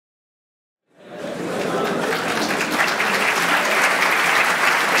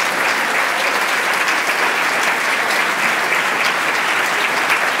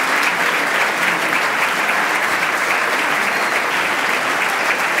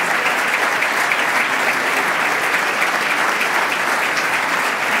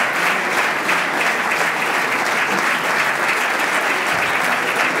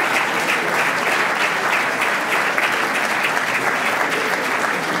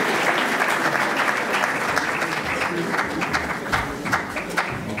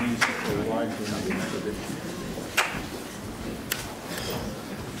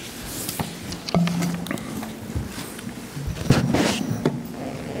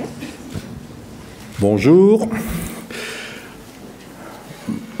Bonjour.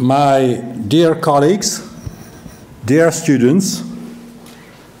 My dear colleagues, dear students,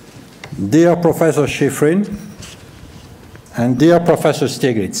 dear Professor Schifrin, and dear Professor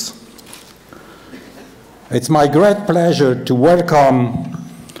Stiglitz, it's my great pleasure to welcome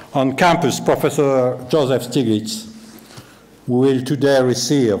on campus Professor Joseph Stiglitz, who will today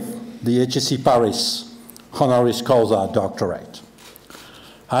receive the HEC Paris Honoris Causa doctorate.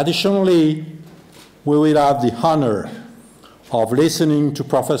 Additionally, we will have the honor of listening to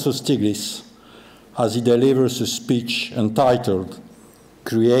Professor Stiglitz as he delivers a speech entitled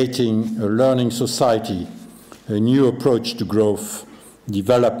Creating a Learning Society, a New Approach to Growth,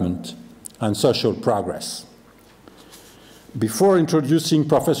 Development, and Social Progress. Before introducing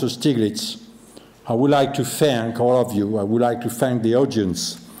Professor Stiglitz, I would like to thank all of you. I would like to thank the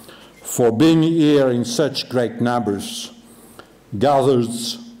audience for being here in such great numbers, gathered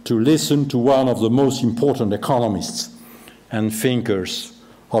to listen to one of the most important economists and thinkers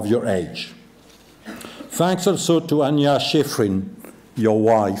of your age. Thanks also to Anya Schifrin, your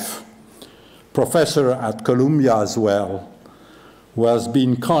wife, professor at Columbia as well, who has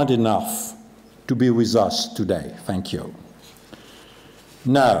been kind enough to be with us today. Thank you.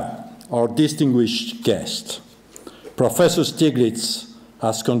 Now, our distinguished guest, Professor Stiglitz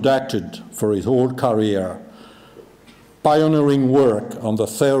has conducted for his whole career pioneering work on the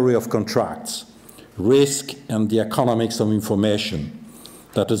theory of contracts, risk, and the economics of information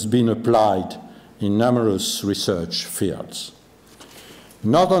that has been applied in numerous research fields.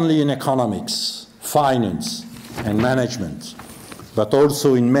 Not only in economics, finance, and management, but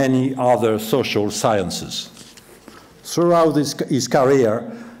also in many other social sciences. Throughout his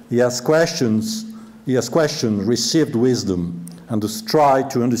career, he has questioned, received wisdom, and has tried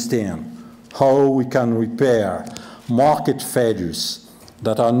to understand how we can repair market failures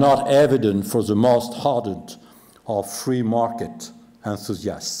that are not evident for the most hardened of free market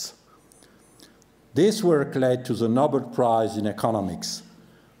enthusiasts. This work led to the Nobel Prize in Economics,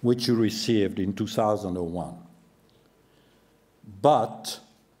 which he received in 2001. But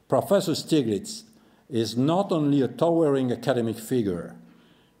Professor Stiglitz is not only a towering academic figure,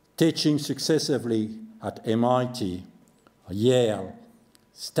 teaching successively at MIT, Yale,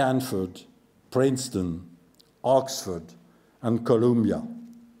 Stanford, Princeton, Oxford, and Columbia,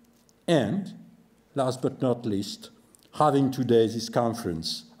 and, last but not least, having today this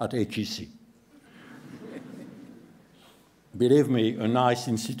conference at HEC. Believe me, a nice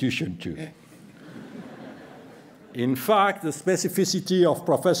institution too. In fact, the specificity of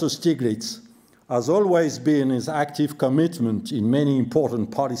Professor Stiglitz has always been his active commitment in many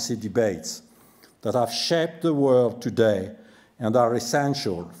important policy debates that have shaped the world today and are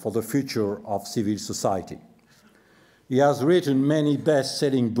essential for the future of civil society. He has written many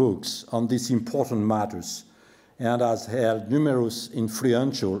best-selling books on these important matters and has held numerous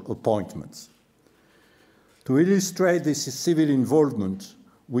influential appointments. To illustrate this civil involvement,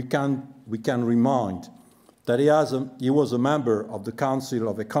 we can remind that he was a member of the Council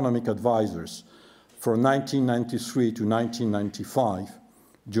of Economic Advisors from 1993 to 1995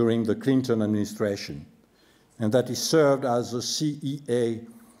 during the Clinton administration, and that he served as a CEA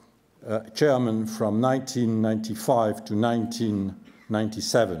chairman from 1995 to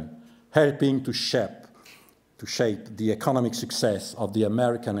 1997, helping to shape the economic success of the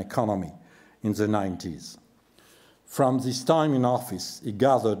American economy in the 90s. From this time in office, he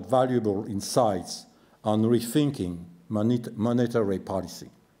gathered valuable insights on rethinking monetary policy.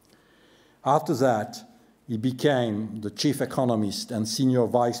 After that, he became the chief economist and senior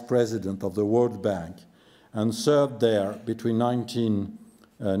vice president of the World Bank and served there between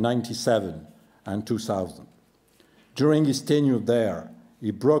 1997 and 2000. During his tenure there,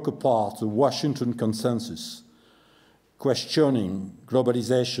 he broke apart the Washington Consensus, questioning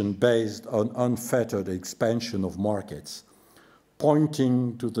globalization based on unfettered expansion of markets,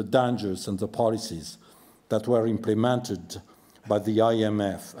 pointing to the dangers and the policies that were implemented by the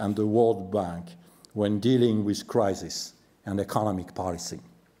IMF and the World Bank when dealing with crisis and economic policy.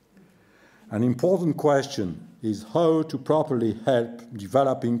 An important question is how to properly help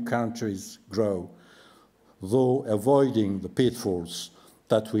developing countries grow, though avoiding the pitfalls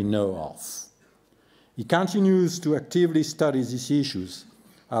that we know of. He continues to actively study these issues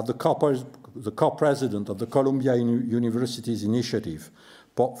as the co-president of the Columbia University's Initiative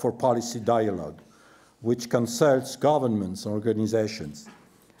for Policy Dialogue, which consults governments and organizations,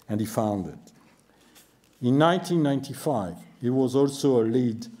 and he founded. In 1995, he was also a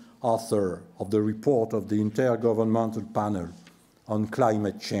lead author of the report of the Intergovernmental Panel on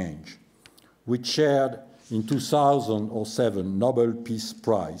Climate Change, which shared in 2007 Nobel Peace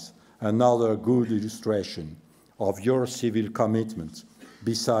Prize another good illustration of your civil commitment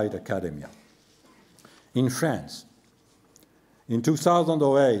beside academia. In France, in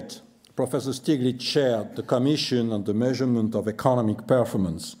 2008, Professor Stiglitz chaired the Commission on the Measurement of Economic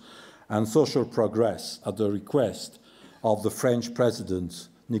Performance and Social Progress at the request of the French President,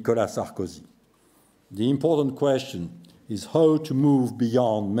 Nicolas Sarkozy. The important question is how to move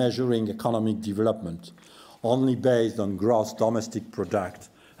beyond measuring economic development only based on gross domestic product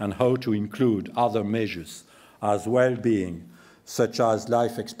and how to include other measures as well-being, such as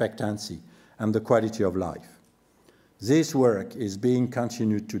life expectancy and the quality of life. This work is being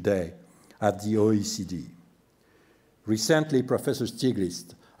continued today at the OECD. Recently, Professor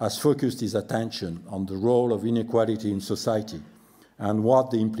Stiglitz has focused his attention on the role of inequality in society and what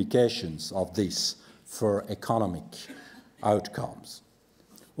the implications of this for economic outcomes.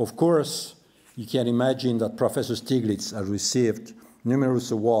 Of course, you can imagine that Professor Stiglitz has received numerous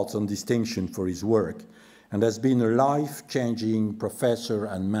awards and distinction for his work and has been a life-changing professor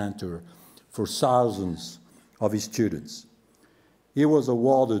and mentor for thousands of his students. He was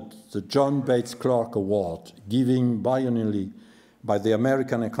awarded the John Bates Clark Award, given biennially by the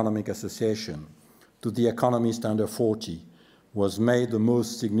American Economic Association to the economist under 40, was made the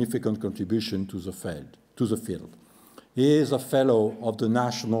most significant contribution to the field. He is a fellow of the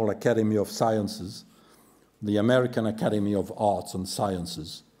National Academy of Sciences, the American Academy of Arts and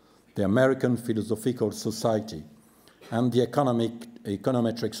Sciences, the American Philosophical Society, and the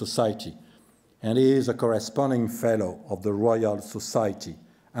Econometric Society, and he is a corresponding fellow of the Royal Society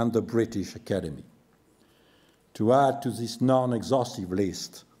and the British Academy. To add to this non-exhaustive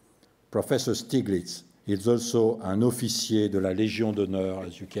list, Professor Stiglitz is also an officier de la Légion d'honneur,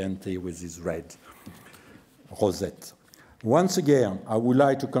 as you can see with his red rosette. Once again, I would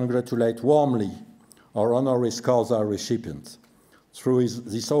like to congratulate warmly our Honoris Causa recipient. Through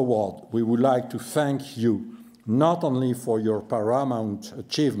this award, we would like to thank you not only for your paramount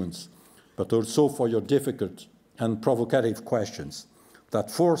achievements, but also for your difficult and provocative questions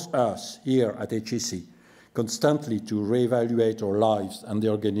that force us here at HEC constantly to reevaluate our lives and the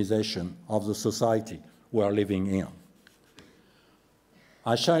organization of the society we are living in.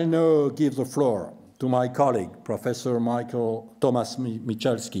 I shall now give the floor to my colleague, Professor Thomas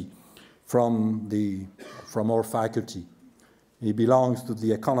Michalski, from our faculty. He belongs to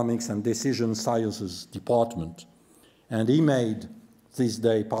the Economics and Decision Sciences Department, and he made this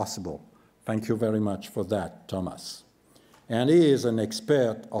day possible. Thank you very much for that, Thomas. And he is an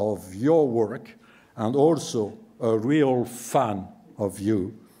expert of your work and also a real fan of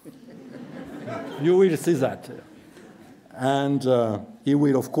you. You will see that. And he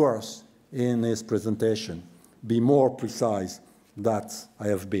will, of course, in his presentation, be more precise than I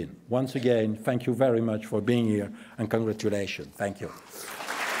have been. Once again, thank you very much for being here, and congratulations. Thank you.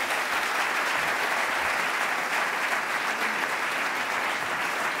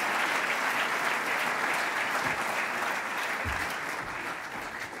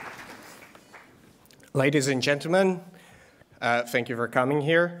 Ladies and gentlemen, thank you for coming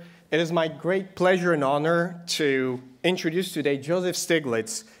here. It is my great pleasure and honor to introduce today Joseph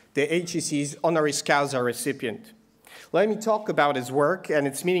Stiglitz, the HEC's Honoris Causa recipient. Let me talk about his work and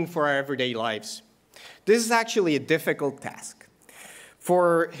its meaning for our everyday lives. This is actually a difficult task,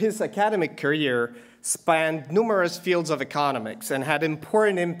 for his academic career spanned numerous fields of economics and had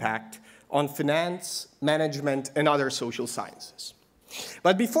important impact on finance, management, and other social sciences.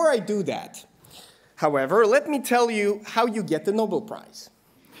 But before I do that, however, let me tell you how you get the Nobel Prize.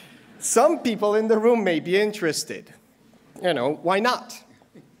 Some people in the room may be interested. You know, why not?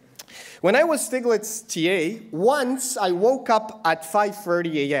 When I was Stiglitz TA, once I woke up at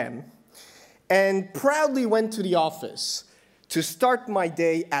 5:30 a.m. and proudly went to the office to start my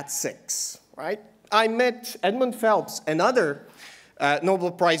day at 6, right? I met Edmund Phelps, another Nobel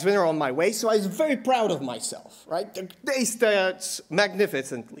Prize winner, on my way, so I was very proud of myself, right? The day starts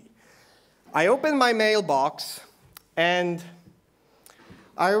magnificently. I opened my mailbox, and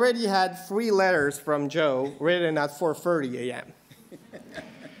I already had 3 letters from Joe written at 4:30 a.m.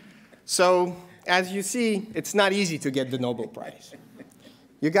 So, as you see, it's not easy to get the Nobel Prize.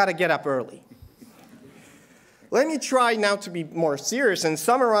 You got to get up early. Let me try now to be more serious and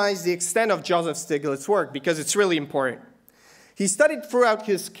summarize the extent of Joseph Stiglitz's work, because it's really important. He studied throughout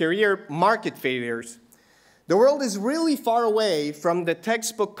his career market failures. The world is really far away from the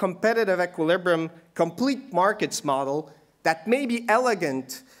textbook competitive equilibrium complete markets model that may be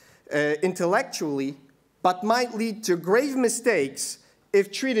elegant intellectually, but might lead to grave mistakes if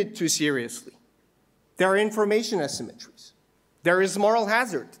treated too seriously. There are information asymmetries. There is moral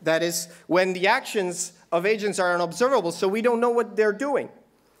hazard. That is, when the actions of agents are unobservable, so we don't know what they're doing.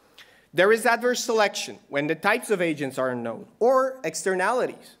 There is adverse selection when the types of agents are unknown, or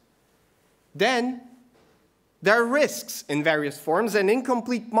externalities. Then there are risks in various forms and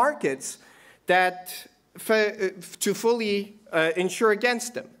incomplete markets that to fully insure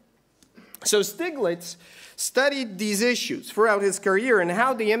against them. So Stiglitz studied these issues throughout his career and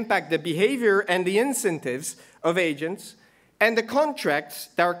how they impact the behavior and the incentives of agents and the contracts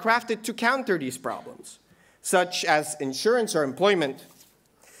that are crafted to counter these problems, such as insurance or employment.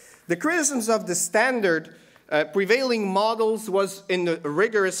 The criticisms of the standard prevailing models was in a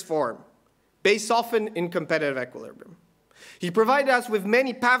rigorous form, based often in competitive equilibrium. He provided us with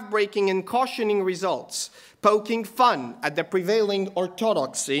many path-breaking and cautioning results, poking fun at the prevailing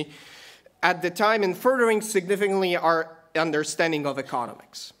orthodoxy at the time and furthering significantly our understanding of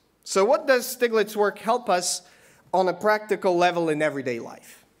economics. So what does Stiglitz's work help us on a practical level in everyday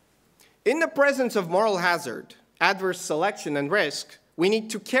life? In the presence of moral hazard, adverse selection, and risk, we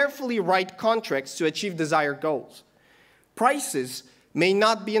need to carefully write contracts to achieve desired goals. Prices may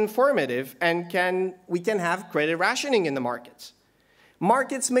not be informative, and we can have credit rationing in the markets.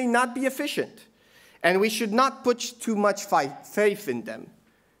 Markets may not be efficient, and we should not put too much faith in them.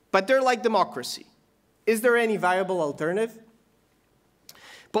 But they're like democracy. Is there any viable alternative?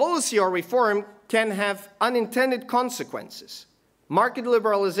 Policy or reform can have unintended consequences. Market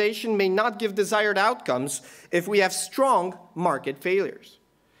liberalization may not give desired outcomes if we have strong market failures.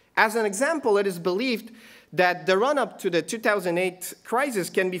 As an example, it is believed that the run-up to the 2008 crisis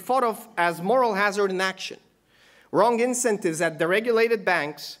can be thought of as moral hazard in action. Wrong incentives at the regulated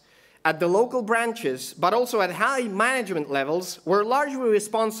banks, at the local branches, but also at high management levels, were largely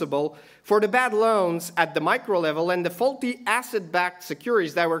responsible for the bad loans at the micro level and the faulty asset-backed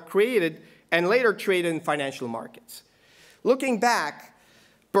securities that were created and later traded in financial markets. Looking back,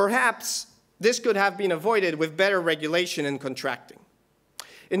 perhaps this could have been avoided with better regulation and contracting.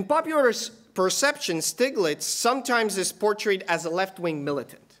 In popular perception, Stiglitz sometimes is portrayed as a left-wing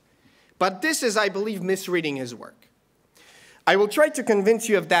militant. But this is, I believe, misreading his work. I will try to convince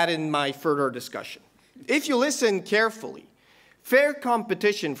you of that in my further discussion. If you listen carefully, fair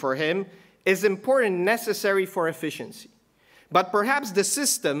competition for him is important and necessary for efficiency. But perhaps the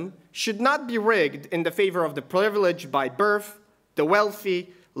system should not be rigged in the favor of the privileged by birth, the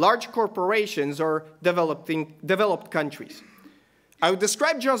wealthy, large corporations, or developed countries. I would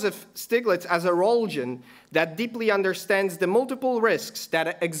describe Joseph Stiglitz as a Rolgian that deeply understands the multiple risks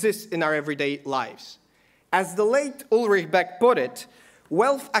that exist in our everyday lives. As the late Ulrich Beck put it,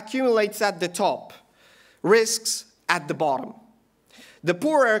 wealth accumulates at the top, risks at the bottom. The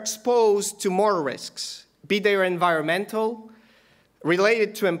poor are exposed to more risks, be they environmental,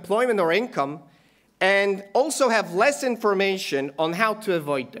 related to employment or income, and also have less information on how to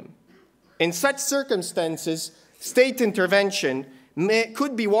avoid them. In such circumstances, state intervention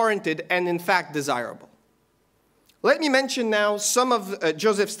could be warranted and, in fact, desirable. Let me mention now some of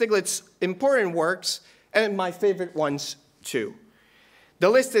Joseph Stiglitz's important works, and my favorite ones, too. The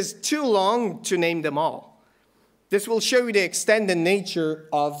list is too long to name them all. This will show you the extent and nature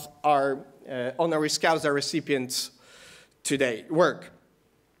of our Honoris Causa recipients' today work.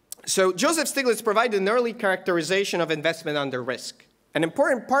 So Joseph Stiglitz provided an early characterization of investment under risk. An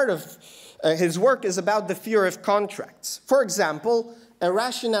important part of his work is about the fear of contracts. For example, a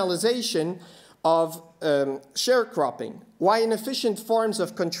rationalization of sharecropping, why inefficient forms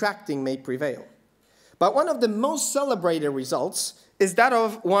of contracting may prevail. But one of the most celebrated results is that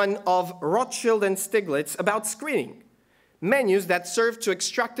of one of Rothschild and Stiglitz about screening, menus that serve to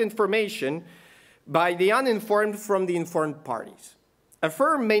extract information by the uninformed from the informed parties. A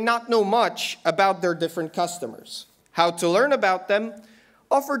firm may not know much about their different customers. How to learn about them?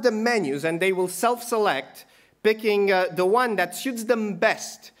 Offer them menus and they will self-select, picking the one that suits them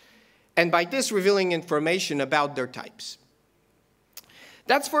best, and by this revealing information about their types.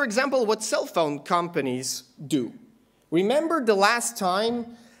 That's, for example, what cell phone companies do. Remember the last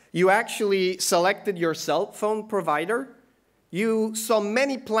time you actually selected your cell phone provider? You saw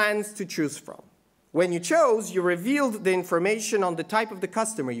many plans to choose from. When you chose, you revealed the information on the type of the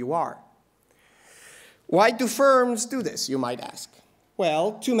customer you are. Why do firms do this, you might ask?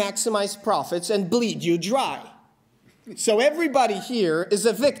 Well, to maximize profits and bleed you dry. So everybody here is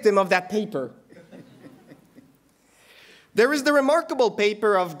a victim of that paper. There is the remarkable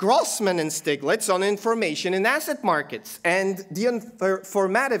paper of Grossman and Stiglitz on information in asset markets and the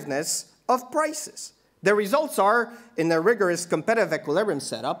informativeness of prices. The results are, in a rigorous competitive equilibrium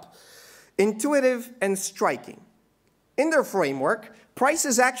setup, intuitive and striking. In their framework,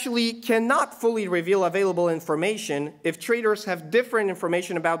 prices actually cannot fully reveal available information if traders have different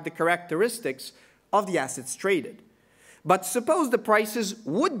information about the characteristics of the assets traded. But suppose the prices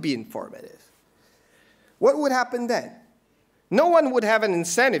would be informative. What would happen then? No one would have an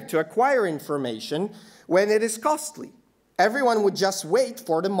incentive to acquire information when it is costly. Everyone would just wait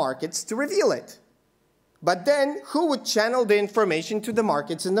for the markets to reveal it. But then, who would channel the information to the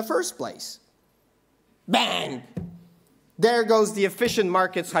markets in the first place? Bang! There goes the efficient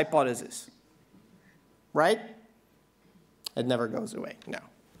markets hypothesis. Right? It never goes away, no.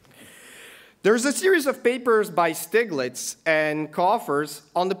 There's a series of papers by Stiglitz and co-authors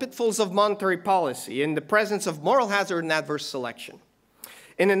on the pitfalls of monetary policy in the presence of moral hazard and adverse selection.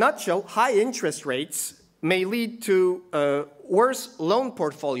 In a nutshell, high interest rates may lead to worse loan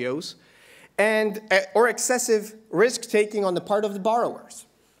portfolios or excessive risk-taking on the part of the borrowers,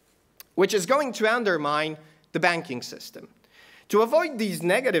 which is going to undermine the banking system. To avoid these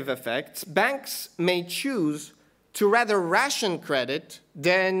negative effects, banks may choose to rather ration credit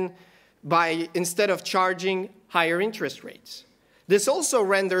than instead of charging higher interest rates. This also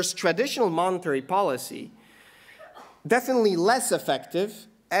renders traditional monetary policy definitely less effective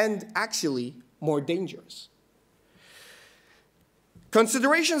and actually more dangerous.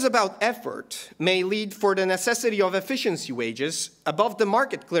 Considerations about effort may lead for the necessity of efficiency wages above the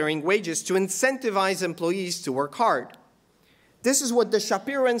market clearing wages to incentivize employees to work hard. This is what the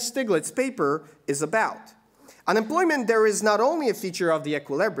Shapiro and Stiglitz paper is about. Unemployment there is not only a feature of the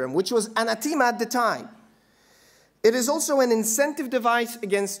equilibrium, which was anathema at the time. It is also an incentive device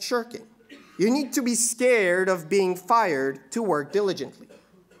against shirking. You need to be scared of being fired to work diligently.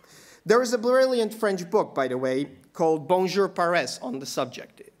 There is a brilliant French book, by the way, called Bonjour Paris on the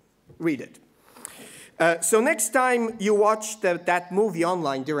subject. Read it. So next time you watch that movie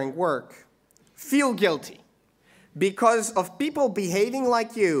online during work, feel guilty. Because of people behaving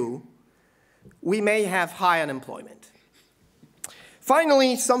like you, we may have high unemployment.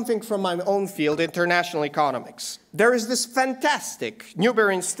 Finally, something from my own field, international economics. There is this fantastic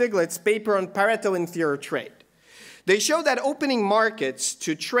Newberry and Stiglitz paper on Pareto inferior trade. They show that opening markets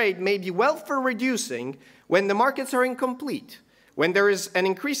to trade may be welfare reducing when the markets are incomplete, when there is an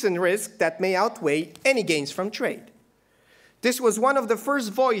increase in risk that may outweigh any gains from trade. This was one of the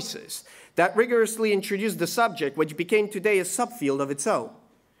first voices that rigorously introduced the subject, which became today a subfield of its own,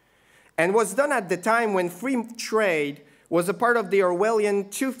 and was done at the time when free trade was a part of the Orwellian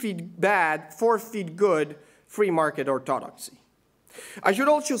 2 feet bad, 4 feet good free market orthodoxy. I should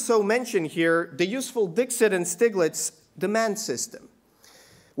also mention here the useful Dixit and Stiglitz demand system.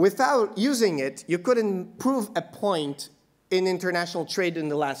 Without using it, you couldn't prove a point in international trade in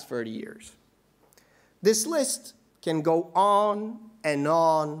the last 30 years. This list can go on and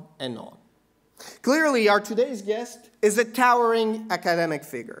on and on. Clearly, our today's guest is a towering academic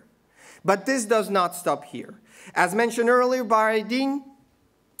figure. But this does not stop here. As mentioned earlier by Dean,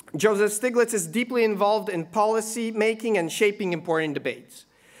 Joseph Stiglitz is deeply involved in policy making and shaping important debates.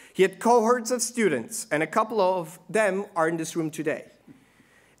 He had cohorts of students, and a couple of them are in this room today,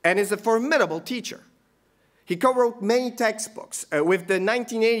 and is a formidable teacher. He co-wrote many textbooks, with the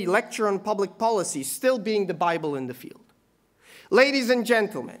 1980 Lecture on Public Policy still being the Bible in the field. Ladies and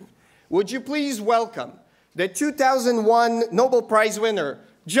gentlemen, would you please welcome the 2001 Nobel Prize winner,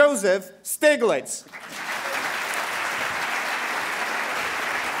 Joseph Stiglitz.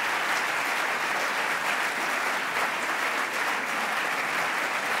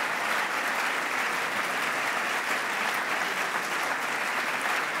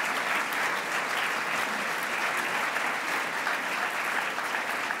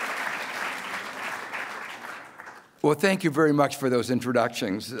 Well, thank you very much for those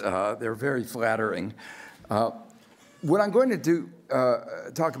introductions. They're very flattering. What I'm going to do,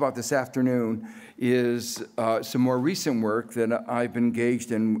 talk about this afternoon is some more recent work that I've been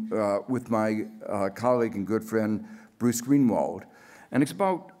engaged in with my colleague and good friend, Bruce Greenwald. And it's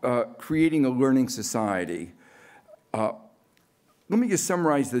about creating a learning society. Let me just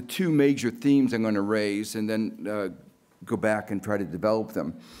summarize the two major themes I'm going to raise and then go back and try to develop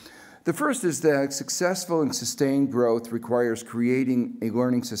them. The first is that successful and sustained growth requires creating a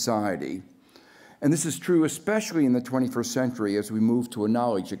learning society. And this is true especially in the 21st century as we move to a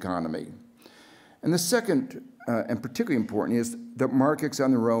knowledge economy. And the second, and particularly important, is that markets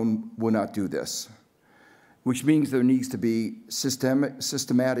on their own will not do this, which means there needs to be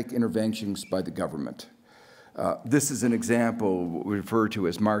systematic interventions by the government. This is an example of what we refer to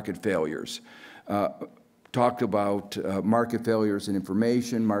as market failures. Talked about market failures in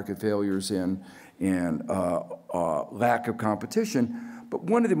information, market failures in lack of competition. But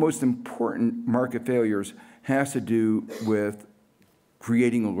one of the most important market failures has to do with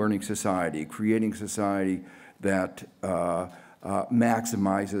creating a learning society, creating a society that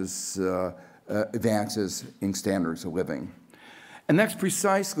maximizes advances in standards of living. And that's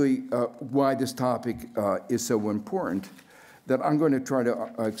precisely why this topic is so important, that I'm going to try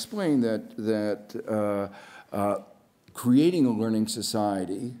to explain that creating a learning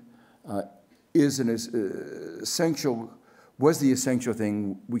society was the essential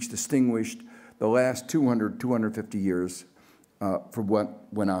thing which distinguished the last 250 years from what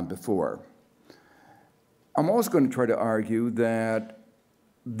went on before. I'm also going to try to argue that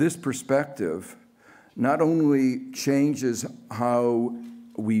this perspective not only changes how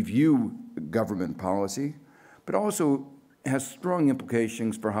we view government policy, but also has strong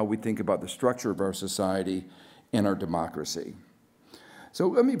implications for how we think about the structure of our society and our democracy. So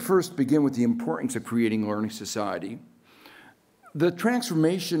let me first begin with the importance of creating a learning society. The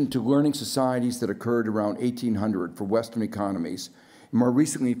transformation to learning societies that occurred around 1800 for Western economies, and more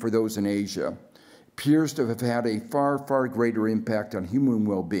recently for those in Asia, appears to have had a far, far greater impact on human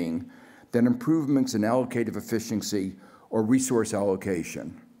well-being than improvements in allocative efficiency or resource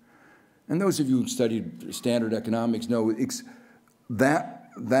allocation. And those of you who studied standard economics know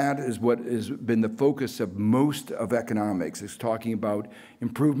that is what has been the focus of most of economics, is talking about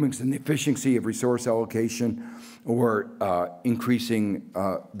improvements in the efficiency of resource allocation or increasing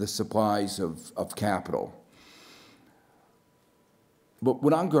the supplies of capital. But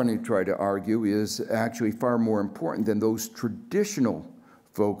what I'm going to try to argue is actually far more important than those traditional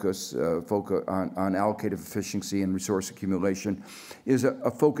focus on allocative efficiency and resource accumulation, is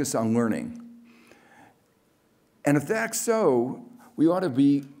a focus on learning. And if that's so, we ought to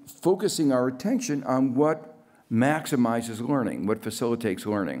be focusing our attention on what maximizes learning, what facilitates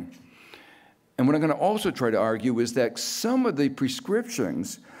learning. And what I'm going to also try to argue is that some of the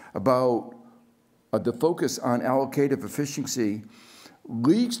prescriptions about the focus on allocative efficiency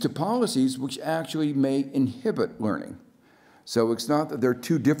leads to policies which actually may inhibit learning. So it's not that they're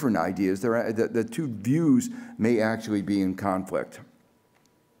two different ideas, the two views may actually be in conflict.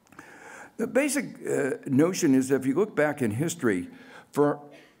 The basic notion is that if you look back in history, for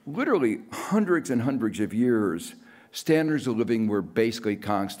literally hundreds and hundreds of years, standards of living were basically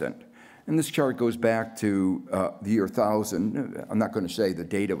constant. And this chart goes back to the year 1000. I'm not going to say the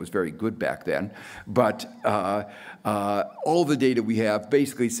data was very good back then, but all the data we have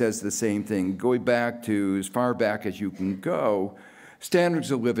basically says the same thing. Going back to as far back as you can go,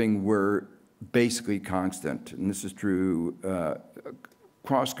 standards of living were basically constant. And this is true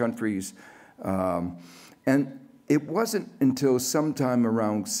across countries. And it wasn't until sometime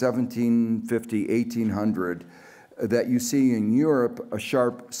around 1750, 1800, that you see in Europe a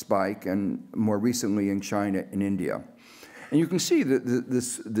sharp spike, and more recently in China and India. And you can see that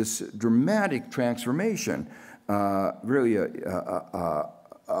this dramatic transformation, really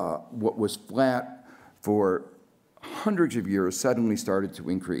what was flat for hundreds of years suddenly started to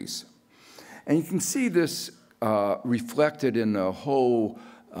increase. And you can see this reflected in a whole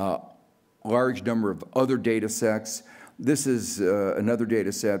large number of other data sets. This is another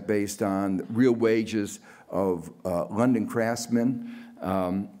data set based on real wages of London craftsmen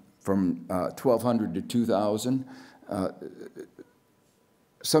from 1200 to 2000.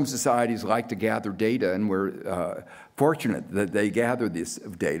 Some societies like to gather data, and we're fortunate that they gather this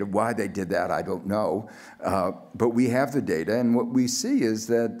data. Why they did that, I don't know. But we have the data, and what we see is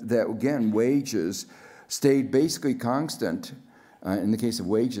that again, wages stayed basically constant in the case of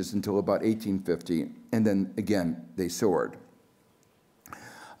wages until about 1850, and then again, they soared.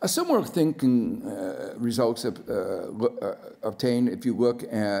 A similar thing can results obtained if you look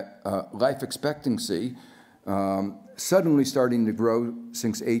at life expectancy, suddenly starting to grow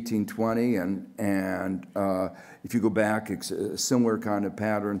since 1820, and if you go back, it's a similar kind of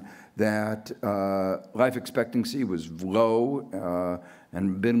pattern that life expectancy was low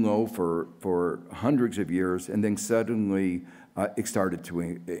and been low for hundreds of years, and then suddenly it started to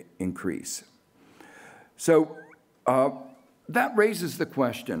increase. So that raises the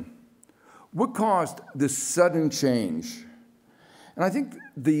question, what caused this sudden change? And I think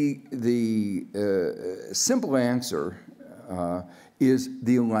the simple answer is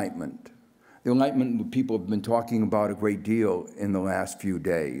the Enlightenment. The Enlightenment people have been talking about a great deal in the last few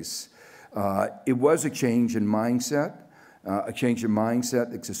days. It was a change in mindset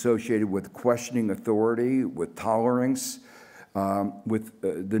that's associated with questioning authority, with tolerance, with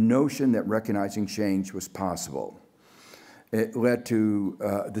the notion that recognizing change was possible. It led to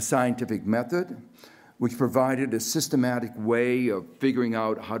the scientific method, which provided a systematic way of figuring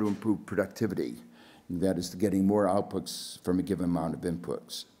out how to improve productivity. That is, getting more outputs from a given amount of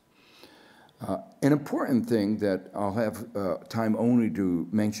inputs. An important thing that I'll have time only to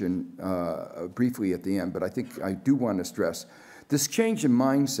mention briefly at the end, but I think I do want to stress This change in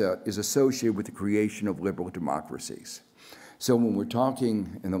mindset is associated with the creation of liberal democracies. So when we're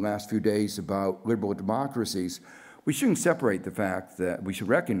talking in the last few days about liberal democracies, we shouldn't separate the fact that we should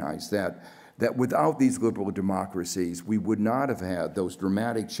recognize that without these liberal democracies, we would not have had those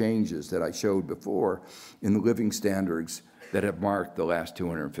dramatic changes that I showed before in the living standards that have marked the last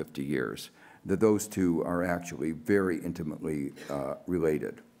 250 years, that those two are actually very intimately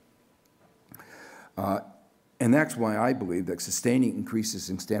related. And that's why I believe that sustaining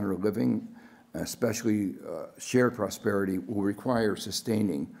increases in standard of living, especially shared prosperity, will require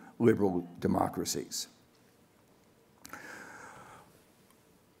sustaining liberal democracies.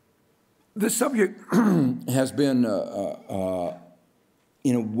 This subject has been,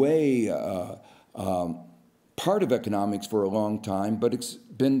 in a way, part of economics for a long time, but it's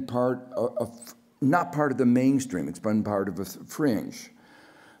been not part of the mainstream. It's been part of a fringe.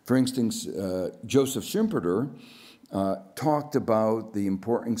 For instance, Joseph Schumpeter talked about the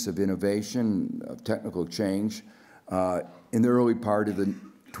importance of innovation, of technical change, in the early part of the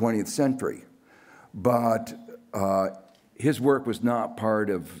 20th century. But his work was not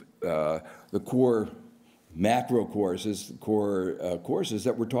part of the core macro courses, courses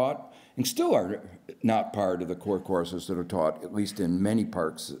that were taught, and still are not part of the core courses that are taught, at least in many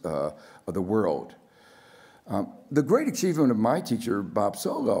parts of the world. The great achievement of my teacher, Bob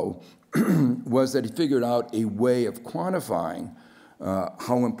Solow, was that he figured out a way of quantifying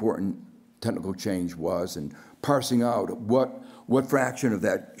how important technical change was and parsing out what fraction of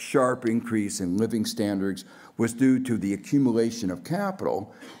that sharp increase in living standards was due to the accumulation of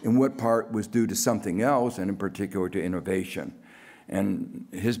capital and what part was due to something else, and in particular to innovation. And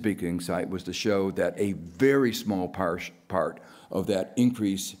his big insight was to show that a very small part of that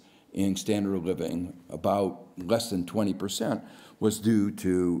increase in standard of living, about less than 20%, was due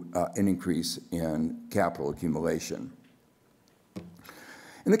to an increase in capital accumulation.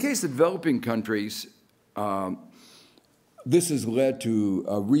 In the case of developing countries, this has led to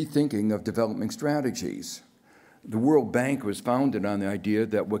a rethinking of development strategies. The World Bank was founded on the idea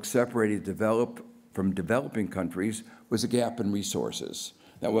that what separated developed from developing countries was a gap in resources.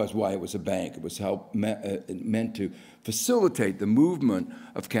 That was why it was a bank. It was meant to facilitate the movement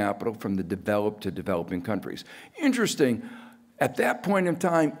of capital from the developed to developing countries. Interesting, at that point in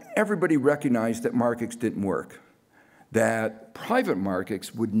time, everybody recognized that markets didn't work, that private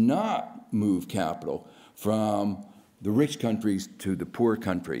markets would not move capital from the rich countries to the poor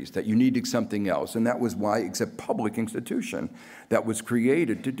countries, that you needed something else. And that was why it's a public institution that was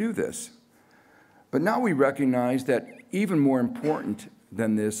created to do this. But now we recognize that even more important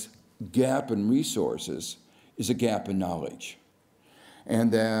than this gap in resources is a gap in knowledge.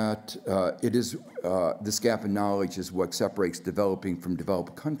 And that this gap in knowledge is what separates developing from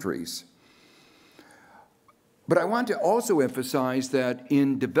developed countries. But I want to also emphasize that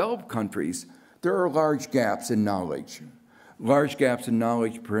in developed countries, there are large gaps in knowledge. Large gaps in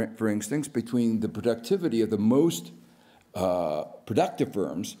knowledge, for instance, between the productivity of the most productive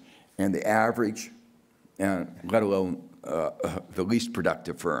firms and the average, and let alone the least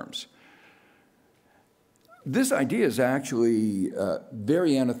productive firms. This idea is actually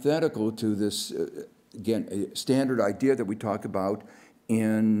very antithetical to this, again, a standard idea that we talk about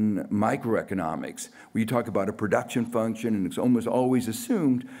in microeconomics, where you talk about a production function, and it's almost always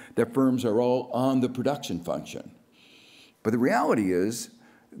assumed that firms are all on the production function. But the reality is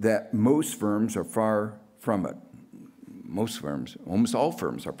that most firms are far from it. Most firms, almost all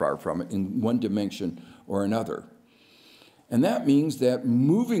firms are far from it in one dimension or another. And that means that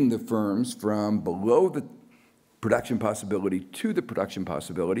moving the firms from below the production possibility to the production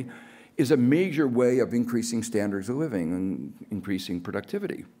possibility is a major way of increasing standards of living and increasing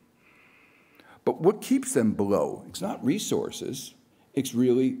productivity. But what keeps them below? It's not resources, it's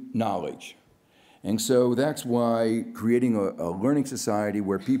really knowledge. And so that's why creating a learning society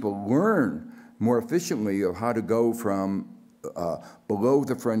where people learn more efficiently of how to go from below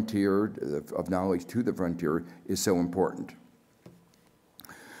the frontier of knowledge to the frontier is so important.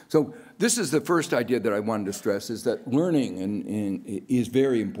 So this is the first idea that I wanted to stress, is that learning is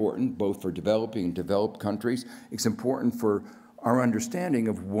very important, both for developing and developed countries. It's important for our understanding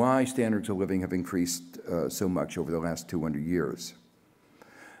of why standards of living have increased so much over the last 200 years.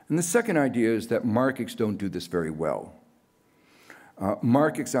 And the second idea is that markets don't do this very well.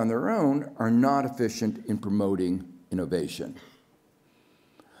 Markets on their own are not efficient in promoting innovation.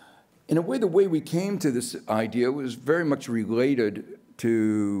 In a way, the way we came to this idea was very much related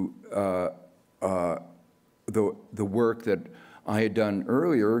to the work that I had done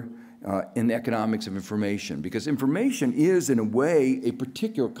earlier in the economics of information, because information is, in a way, a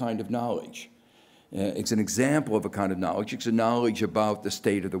particular kind of knowledge. It's an example of a kind of knowledge. It's a knowledge about the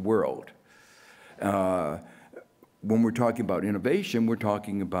state of the world. When we're talking about innovation, we're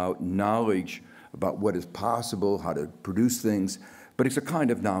talking about knowledge about what is possible, how to produce things, but it's a kind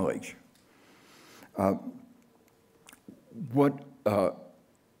of knowledge. What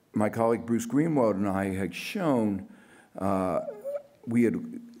my colleague Bruce Greenwald and I had shown, we had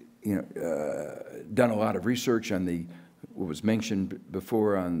done a lot of research on what was mentioned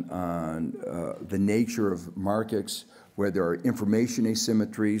before on the nature of markets, where there are information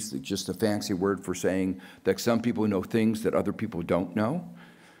asymmetries, that's just a fancy word for saying that some people know things that other people don't know.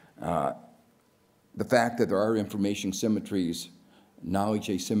 The fact that there are information symmetries, knowledge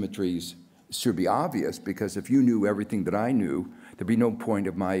asymmetries, should be obvious, because if you knew everything that I knew, there'd be no point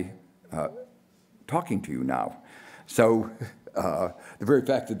of my talking to you now. So the very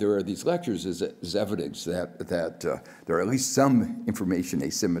fact that there are these lectures is evidence that there are at least some information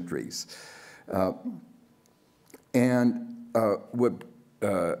asymmetries. And what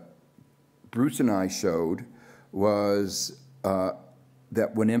Bruce and I showed was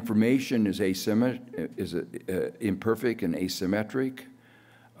that when information is imperfect and asymmetric,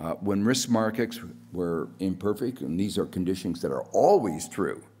 when risk markets were imperfect, and these are conditions that are always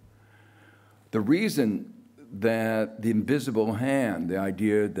true, the reason that the invisible hand, the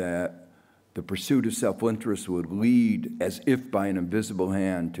idea that the pursuit of self-interest would lead, as if by an invisible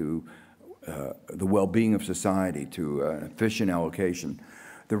hand, to the well-being of society, to an efficient allocation,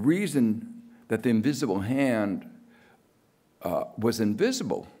 the reason that the invisible hand was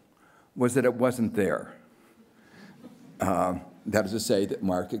invisible was that it wasn't there. That is to say that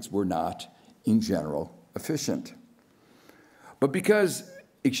markets were not, in general, efficient. But because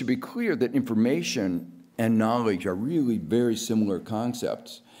it should be clear that information and knowledge are really very similar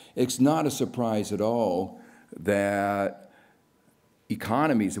concepts, it's not a surprise at all that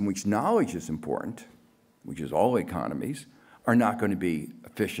economies in which knowledge is important, which is all economies, are not going to be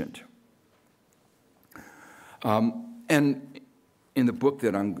efficient. And in the book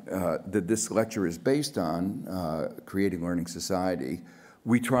that this lecture is based on, Creating Learning Society,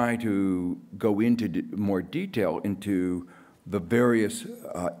 we try to go into more detail into the various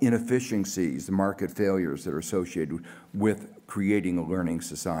inefficiencies, the market failures that are associated with creating a learning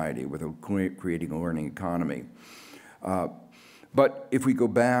society, with creating a learning economy. But if we go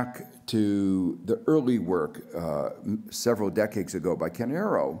back to the early work several decades ago by Ken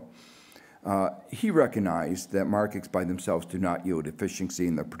Arrow, he recognized that markets by themselves do not yield efficiency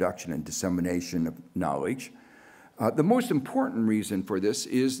in the production and dissemination of knowledge. The most important reason for this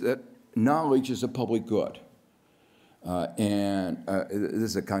is that knowledge is a public good. This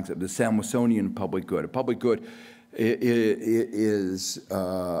is a concept, the Samsonian public good. A public good is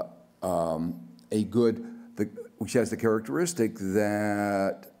a good which has the characteristic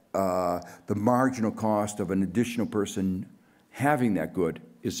that the marginal cost of an additional person having that good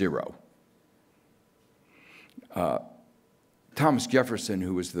is zero. Thomas Jefferson,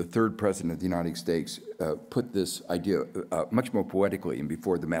 who was the third president of the United States, put this idea much more poetically and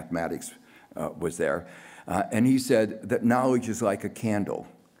before the mathematics was there. And he said that knowledge is like a candle.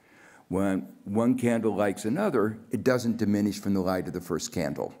 When one candle lights another, it doesn't diminish from the light of the first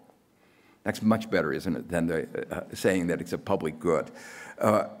candle. That's much better, isn't it, than saying that it's a public good.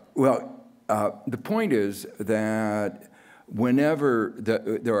 The point is that whenever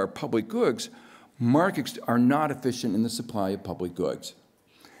there are public goods, markets are not efficient in the supply of public goods.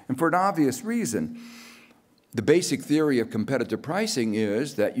 And for an obvious reason, the basic theory of competitive pricing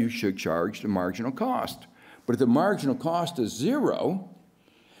is that you should charge the marginal cost. But if the marginal cost is zero,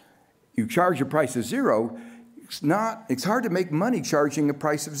 you charge a price of zero, it's hard to make money charging a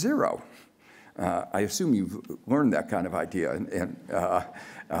price of zero. I assume you've learned that kind of idea. In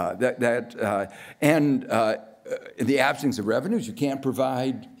the absence of revenues, you can't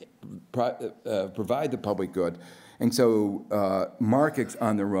provide the public good. And so markets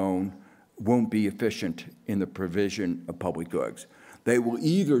on their own won't be efficient in the provision of public goods. They will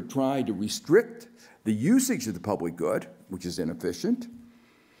either try to restrict the usage of the public good, which is inefficient,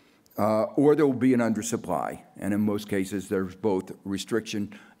 or there will be an undersupply. And in most cases, there's both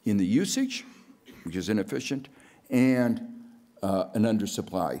restriction in the usage, which is inefficient, and an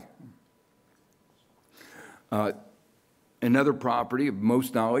undersupply. Another property of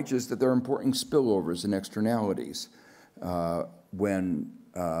most knowledge is that there are important spillovers and externalities. When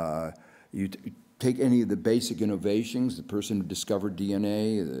you take any of the basic innovations, the person who discovered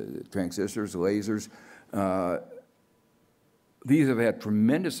DNA, the transistors, the lasers, these have had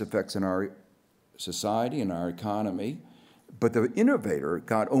tremendous effects on our society and our economy, but the innovator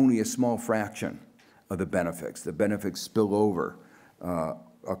got only a small fraction of the benefits. The benefits spill over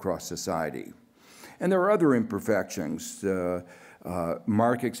across society. And there are other imperfections.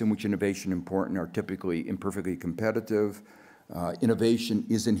 Markets in which innovation is important are typically imperfectly competitive. Innovation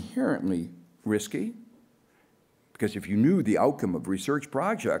is inherently risky, because if you knew the outcome of a research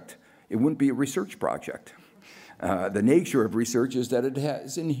project, it wouldn't be a research project. The nature of research is that it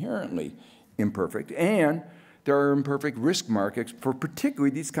is inherently imperfect, and there are imperfect risk markets for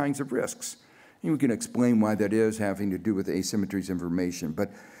particularly these kinds of risks. And we can explain why that is, having to do with asymmetries of information.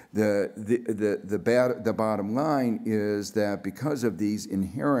 But the bottom line is that because of these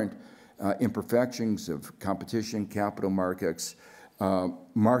inherent imperfections of competition, capital markets,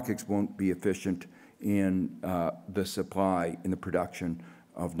 markets won't be efficient in the supply, in the production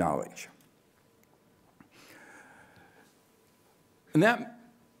of knowledge. And that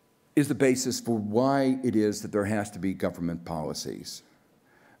is the basis for why it is that there has to be government policies.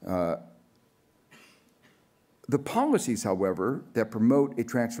 The policies, however, that promote a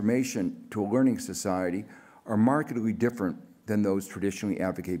transformation to a learning society are markedly different than those traditionally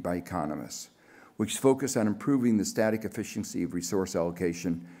advocated by economists, which focus on improving the static efficiency of resource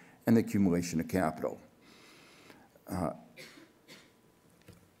allocation and the accumulation of capital.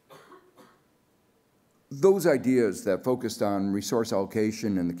 Those ideas that focused on resource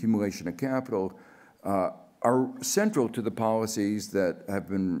allocation and the accumulation of capital are central to the policies that have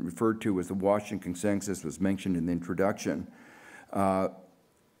been referred to as the Washington Consensus, was mentioned in the introduction.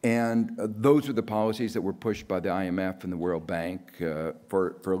 And those are the policies that were pushed by the IMF and the World Bank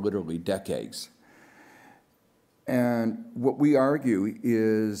for literally decades. And what we argue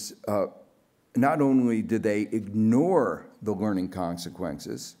is not only did they ignore the learning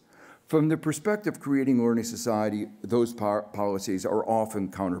consequences, from the perspective of creating a learning society, those policies are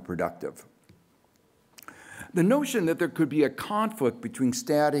often counterproductive. The notion that there could be a conflict between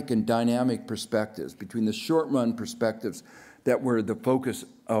static and dynamic perspectives, between the short-run perspectives that were the focus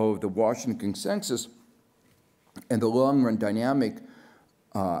of the Washington Consensus and the long-run dynamic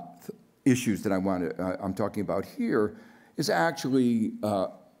issues that I'm talking about here, is actually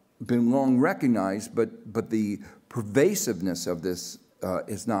been long recognized, but the pervasiveness of this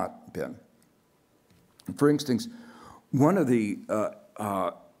has not been. For instance, one of the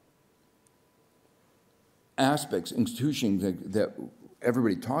aspects, institutions that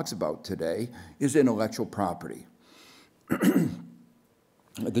everybody talks about today is intellectual property.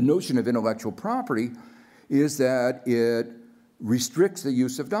 The notion of intellectual property is that it restricts the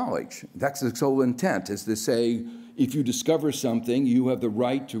use of knowledge. That's the sole intent, is to say, if you discover something, you have the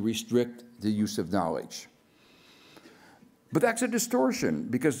right to restrict the use of knowledge. But that's a distortion,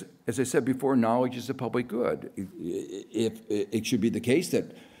 because, as I said before, knowledge is a public good. It should be the case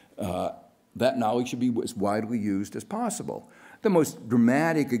that that knowledge should be as widely used as possible. The most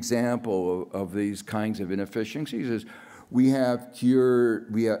dramatic example of these kinds of inefficiencies is we have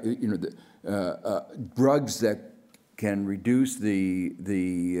drugs that can reduce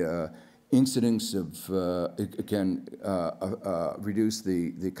the incidence of, reduce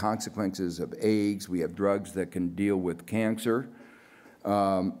the consequences of AIDS. We have drugs that can deal with cancer.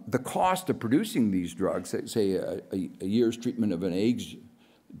 The cost of producing these drugs, say a year's treatment of an AIDS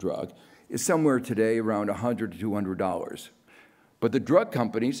drug, is somewhere today around $100 to $200. But the drug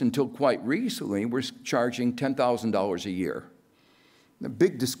companies, until quite recently, were charging $10,000 a year. A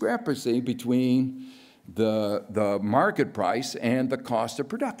big discrepancy between the market price and the cost of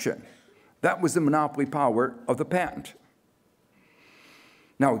production. That was the monopoly power of the patent.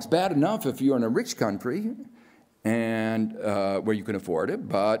 Now, it's bad enough if you're in a rich country and where you can afford it,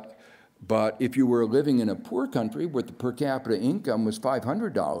 but if you were living in a poor country where the per capita income was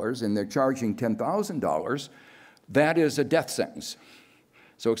 $500 and they're charging $10,000, that is a death sentence.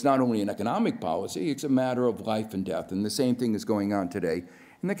 So it's not only an economic policy, it's a matter of life and death. And the same thing is going on today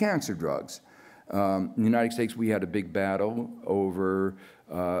in the cancer drugs. In the United States, we had a big battle over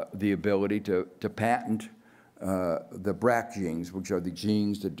the ability to patent the BRCA genes, which are the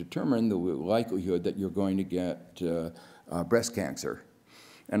genes that determine the likelihood that you're going to get breast cancer.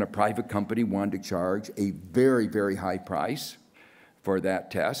 And a private company wanted to charge a very, very high price for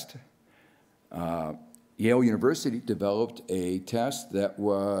that test. Yale University developed a test that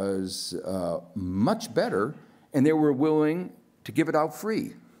was much better, and they were willing to give it out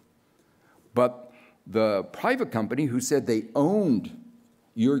free. But the private company who said they owned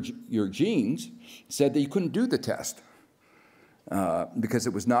your genes said that you couldn't do the test because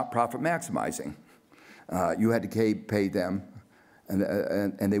it was not profit maximizing. You had to pay them,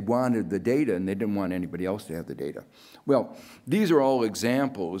 and they wanted the data, and they didn't want anybody else to have the data. Well, these are all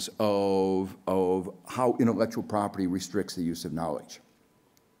examples of how intellectual property restricts the use of knowledge.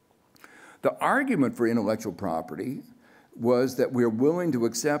 The argument for intellectual property was that we're willing to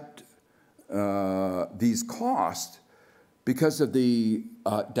accept these costs because of the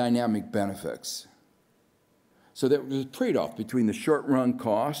dynamic benefits. So there was a trade-off between the short-run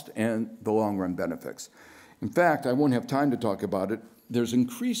cost and the long-run benefits. In fact, I won't have time to talk about it. There's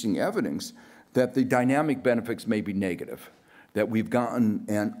increasing evidence that the dynamic benefits may be negative, that we've gotten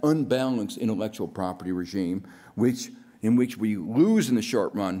an unbalanced intellectual property regime in which we lose in the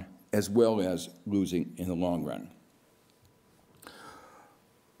short run as well as losing in the long run.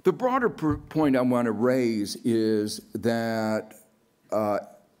 The broader point I want to raise is that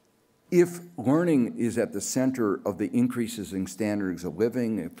if learning is at the center of the increases in standards of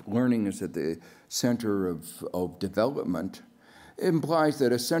living, if learning is at the center of development, it implies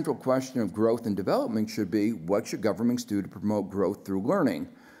that a central question of growth and development should be, what should governments do to promote growth through learning?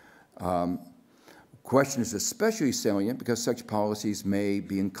 The question is especially salient because such policies may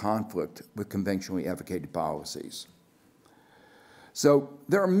be in conflict with conventionally advocated policies. So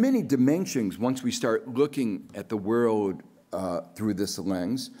there are many dimensions once we start looking at the world through this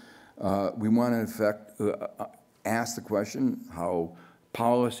lens. We want to, in fact, ask the question how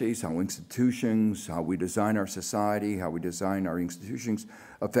policies, how institutions, how we design our society, how we design our institutions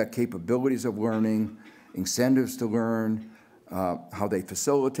affect capabilities of learning, incentives to learn, how they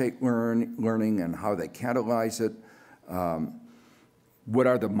facilitate learning and how they catalyze it. What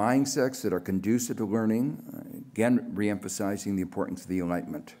are the mindsets that are conducive to learning? Again, reemphasizing the importance of the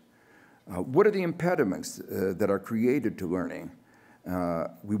Enlightenment. What are the impediments that are created to learning?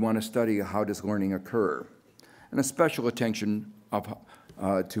 We want to study how does learning occur, and a special attention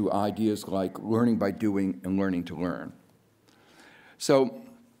to ideas like learning by doing and learning to learn. So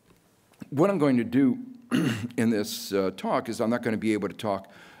what I'm going to do in this talk is I'm not going to be able to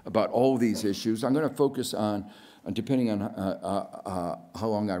talk about all of these issues. I'm going to focus on, depending on how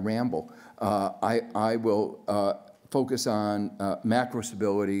long I ramble, I will focus on macro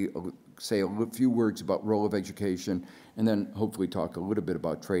stability, say a few words about role of education, and then hopefully talk a little bit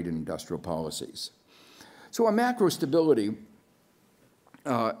about trade and industrial policies. So on macro stability,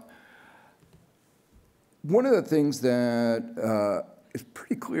 one of the things that is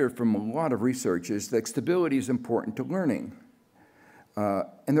pretty clear from a lot of research is that stability is important to learning.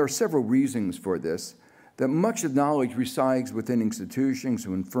 And there are several reasons for this, that much of knowledge resides within institutions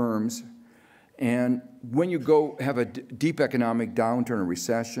and firms. And when you go have a deep economic downturn, a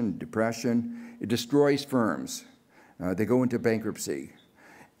recession, depression, it destroys firms. They go into bankruptcy.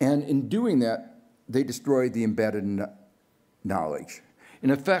 And in doing that, they destroy the embedded knowledge.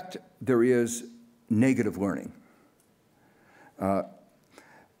 In effect, there is negative learning.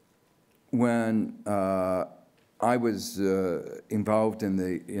 When I was involved in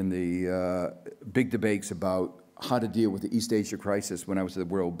the big debates about how to deal with the East Asia crisis when I was at the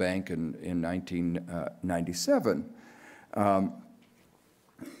World Bank in 1997,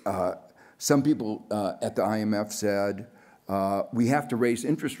 some people at the IMF said, we have to raise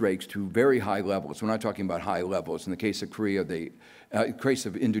interest rates to very high levels. We're not talking about high levels. In the case of Korea, in the case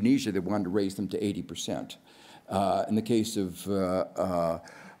of Indonesia, they wanted to raise them to 80%. In the case of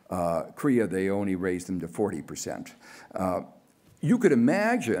Korea, they only raised them to 40%. You could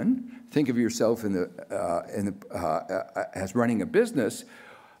imagine, think of yourself as running a business,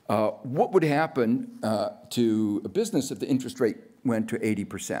 what would happen to a business if the interest rate went to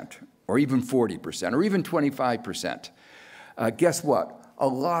 80%, or even 40%, or even 25%? Guess what? A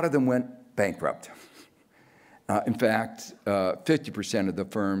lot of them went bankrupt. In fact, 50% of the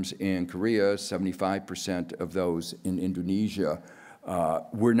firms in Korea, 75% of those in Indonesia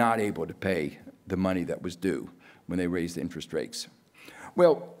were not able to pay the money that was due when they raised the interest rates.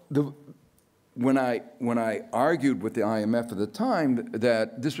 Well, when I argued with the IMF at the time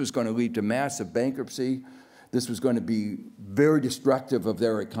that this was going to lead to massive bankruptcy, this was going to be very destructive of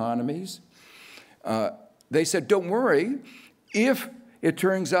their economies, they said, don't worry, if it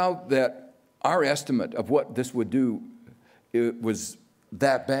turns out that our estimate of what this would do was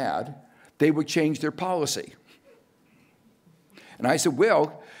that bad, they would change their policy. And I said,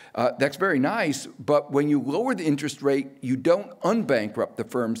 well, that's very nice, but when you lower the interest rate, you don't unbankrupt the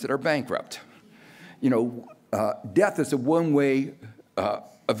firms that are bankrupt. You know, death is a one-way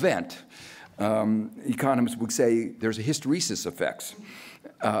event. Economists would say there's a hysteresis effect.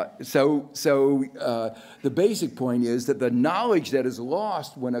 So the basic point is that the knowledge that is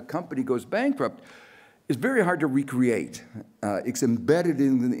lost when a company goes bankrupt is very hard to recreate. It's embedded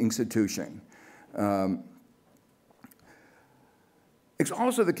in the institution. It's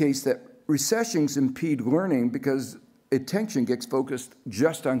also the case that recessions impede learning because attention gets focused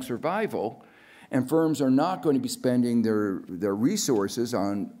just on survival, and firms are not going to be spending their resources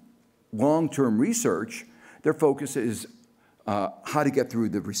on long-term research. Their focus is how to get through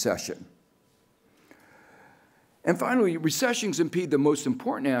the recession. And finally, recessions impede the most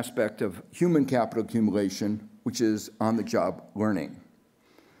important aspect of human capital accumulation, which is on-the-job learning.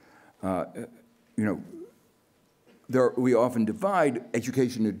 We often divide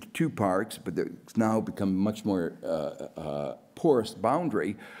education into two parts, but it's now become much more porous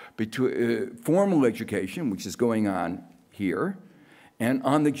boundary between formal education, which is going on here, and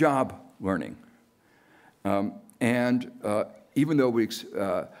on-the-job learning. Even though it's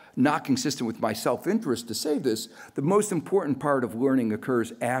not consistent with my self-interest to say this, the most important part of learning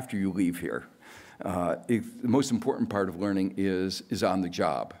occurs after you leave here. The most important part of learning is on the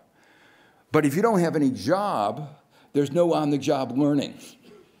job. But if you don't have any job, there's no on-the-job learning.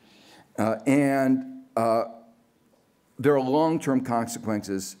 There are long-term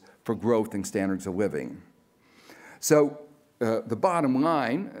consequences for growth and standards of living. So the bottom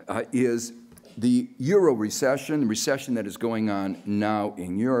line is the Euro recession, the recession that is going on now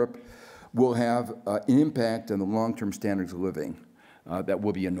in Europe, will have an impact on the long-term standards of living that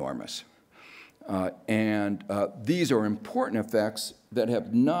will be enormous. These are important effects that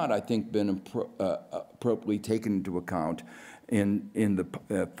have not, I think, been appropriately taken into account in the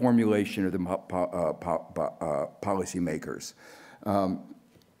formulation of the policymakers.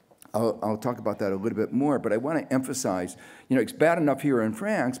 I'll talk about that a little bit more, but I want to emphasize, it's bad enough here in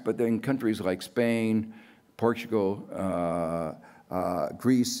France, but then countries like Spain, Portugal,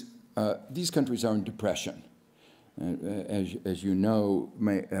 Greece, these countries are in depression. As you know,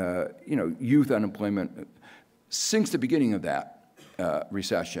 youth unemployment since the beginning of that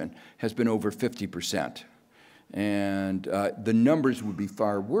recession has been over 50%. And the numbers would be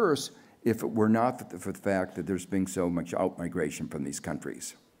far worse if it were not for the fact that there's been so much out-migration from these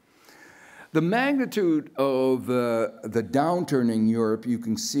countries. The magnitude of the downturn in Europe you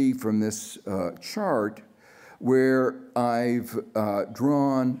can see from this chart, where I've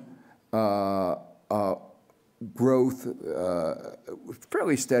drawn growth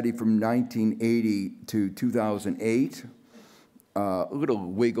fairly steady from 1980 to 2008. A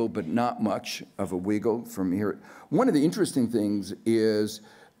little wiggle, but not much of a wiggle from here. One of the interesting things is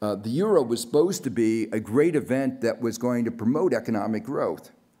the euro was supposed to be a great event that was going to promote economic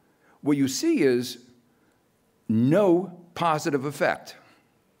growth. What you see is no positive effect.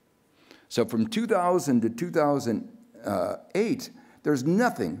 So from 2000 to 2008, there's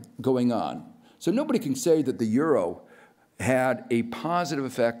nothing going on. So nobody can say that the euro had a positive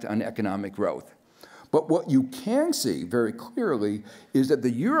effect on economic growth. But what you can see very clearly is that the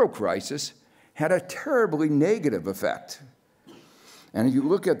euro crisis had a terribly negative effect. And if you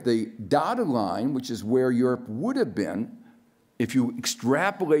look at the dotted line, which is where Europe would have been, if you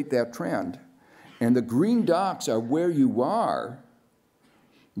extrapolate that trend, and the green dots are where you are,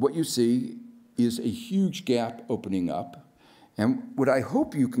 what you see is a huge gap opening up. And what I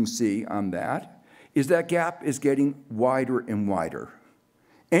hope you can see on that is that gap is getting wider and wider.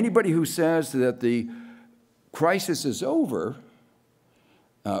 Anybody who says that the crisis is over,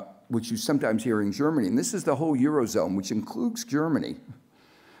 which you sometimes hear in Germany, and this is the whole Eurozone, which includes Germany,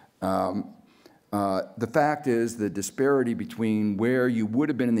 the fact is the disparity between where you would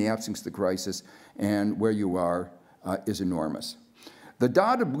have been in the absence of the crisis and where you are is enormous. The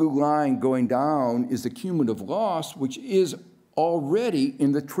dotted blue line going down is the cumulative loss, which is already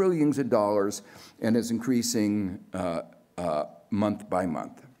in the trillions of dollars and is increasing month by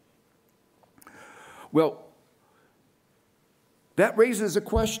month. Well, that raises a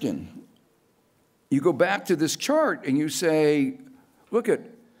question. You go back to this chart and you say, look at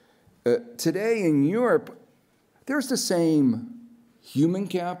today in Europe, there's the same human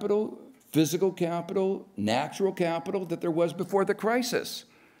capital, physical capital, natural capital that there was before the crisis.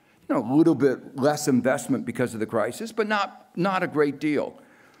 A little bit less investment because of the crisis, but not a great deal.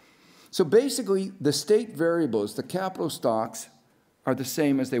 So basically, the state variables, the capital stocks, are the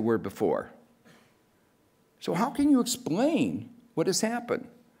same as they were before. So how can you explain what has happened?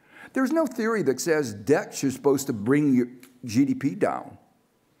 There's no theory that says debt is supposed to bring your GDP down.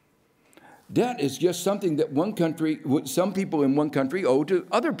 Debt is just something that some people in one country owe to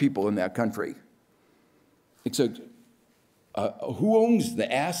other people in that country. It's who owns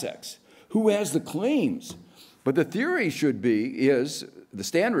the assets? Who has the claims? But the theory the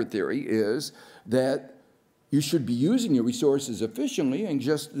standard theory is that you should be using your resources efficiently, and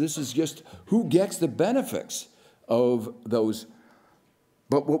this is just who gets the benefits of those.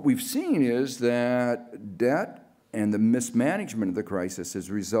 But what we've seen is that debt and the mismanagement of the crisis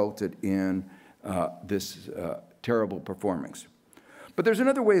has resulted in this terrible performance. But there's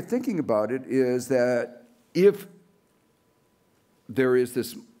another way of thinking about it, is that if there is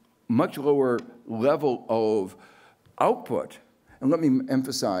this much lower level of output, and let me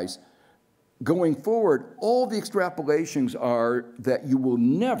emphasize, going forward, all the extrapolations are that you will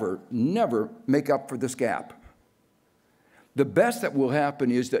never, never make up for this gap. The best that will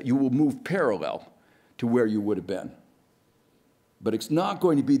happen is that you will move parallel to where you would have been. But it's not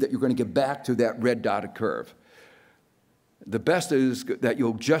going to be that you're going to get back to that red dotted curve. The best is that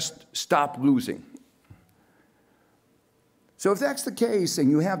you'll just stop losing. So if that's the case,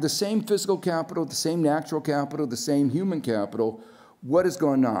 and you have the same physical capital, the same natural capital, the same human capital, what is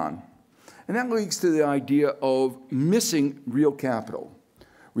going on? And that leads to the idea of missing real capital.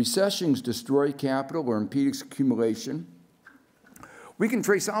 Recessions destroy capital or impede its accumulation. We can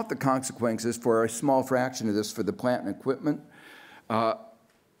trace out the consequences for a small fraction of this for the plant and equipment,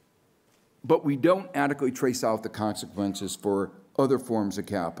 but we don't adequately trace out the consequences for other forms of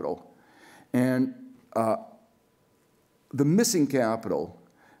capital. And the missing capital,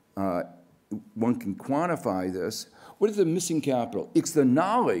 one can quantify this. What is the missing capital? It's the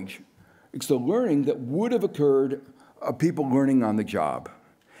knowledge, it's the learning that would have occurred of people learning on the job.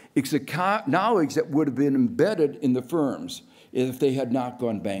 It's the knowledge that would have been embedded in the firms if they had not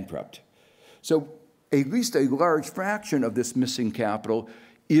gone bankrupt. So at least a large fraction of this missing capital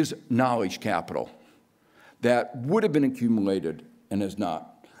is knowledge capital that would have been accumulated and is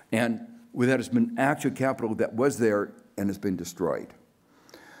not. And with that has been actual capital that was there and has been destroyed.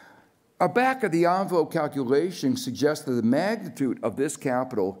 A back-of-the-envelope calculation suggests that the magnitude of this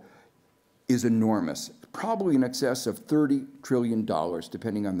capital is enormous, probably in excess of $30 trillion,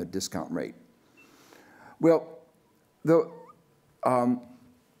 depending on the discount rate. Well, the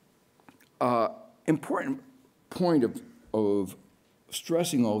important point of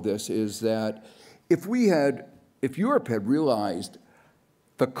stressing all this is that if Europe had realized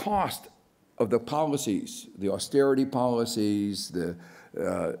the cost of the policies, the austerity policies that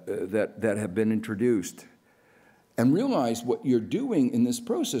have been introduced, and realize what you're doing in this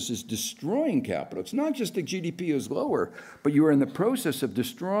process is destroying capital. It's not just that GDP is lower, but you are in the process of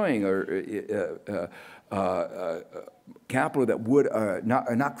destroying capital that would,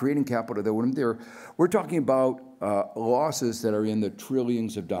 not creating capital that wouldn't there. We're talking about losses that are in the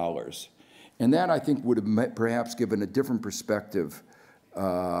trillions of dollars. And that, I think, would have perhaps given a different perspective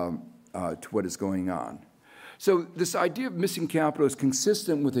to what is going on. So this idea of missing capital is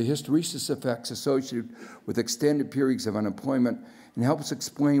consistent with the hysteresis effects associated with extended periods of unemployment and helps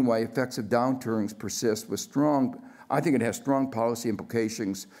explain why effects of downturns persist with I think it has strong policy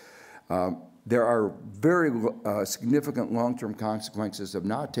implications. There are very significant long-term consequences of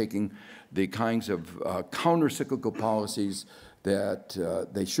not taking the kinds of counter-cyclical policies that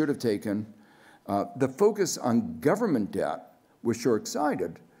they should have taken. The focus on government debt was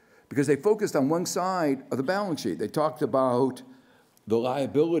short-sighted because they focused on one side of the balance sheet. They talked about the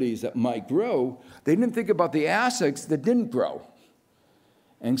liabilities that might grow. They didn't think about the assets that didn't grow.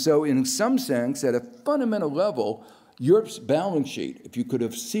 And so in some sense, at a fundamental level, Europe's balance sheet, if you could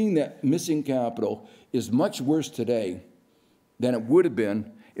have seen that missing capital, is much worse today than it would have been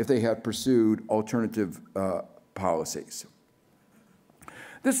if they had pursued alternative policies.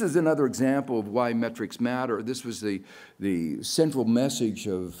 This is another example of why metrics matter. This was the central message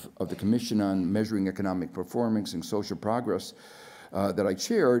of the Commission on Measuring Economic Performance and Social Progress that I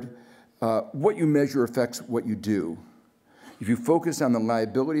chaired. What you measure affects what you do. If you focus on the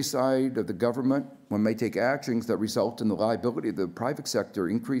liability side of the government, one may take actions that result in the liability of the private sector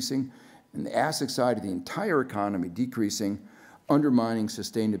increasing and the asset side of the entire economy decreasing, undermining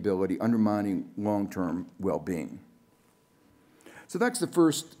sustainability, undermining long-term well-being. So that's the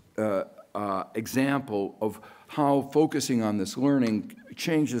first example of how focusing on this learning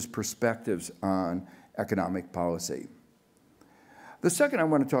changes perspectives on economic policy. The second I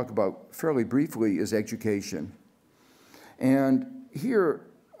want to talk about fairly briefly is education. And here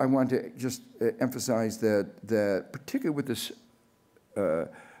I want to just emphasize that particularly with this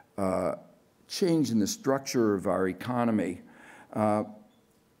change in the structure of our economy,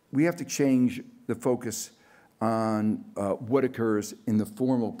 we have to change the focus on what occurs in the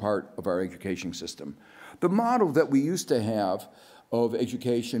formal part of our education system. The model that we used to have of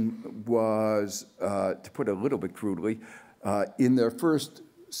education was, to put it a little bit crudely, in their first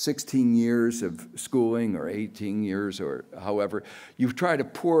 16 years of schooling or 18 years or however, you try to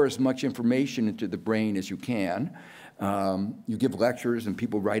pour as much information into the brain as you can. You give lectures and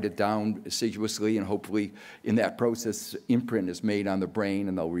people write it down assiduously, and hopefully in that process imprint is made on the brain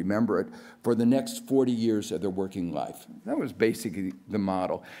and they'll remember it for the next 40 years of their working life. That was basically the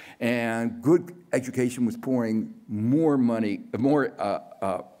model. And good education was pouring more money, more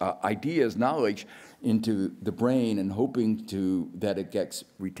ideas, knowledge into the brain and hoping that it gets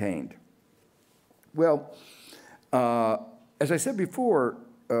retained. Well, as I said before,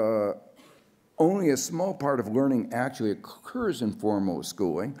 only a small part of learning actually occurs in formal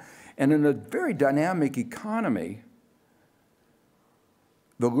schooling. And in a very dynamic economy,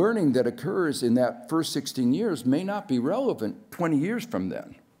 the learning that occurs in that first 16 years may not be relevant 20 years from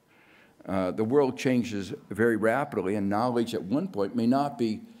then. The world changes very rapidly, and knowledge at one point may not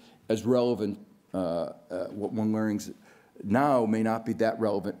be as relevant. What one learns now may not be that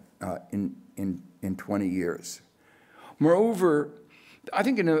relevant in 20 years. Moreover, I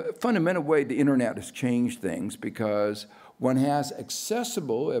think in a fundamental way, the internet has changed things because one has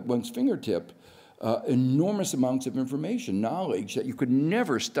accessible at one's fingertip enormous amounts of information, knowledge that you could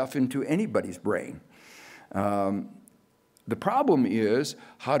never stuff into anybody's brain. The problem is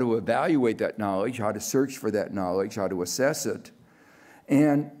how to evaluate that knowledge, how to search for that knowledge, how to assess it,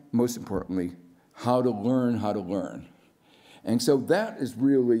 and most importantly, how to learn how to learn. And so that is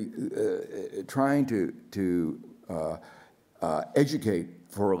really trying to educate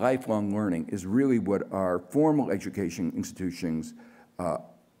for lifelong learning is really what our formal education institutions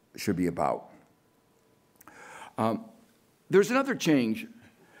should be about. There's another change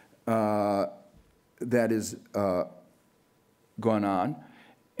that is gone on,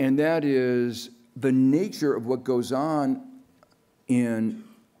 and that is the nature of what goes on in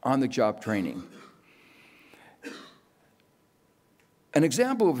on-the-job training. An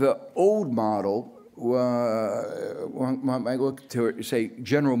example of the old model, one might look to, say,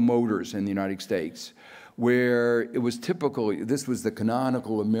 General Motors in the United States, where it was typical, this was the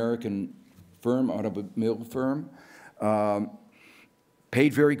canonical American firm, automobile firm,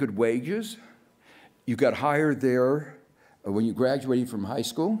 paid very good wages. You got hired there when you graduated from high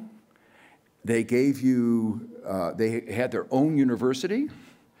school. They gave you, they had their own university,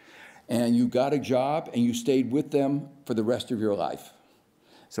 and you got a job, and you stayed with them for the rest of your life.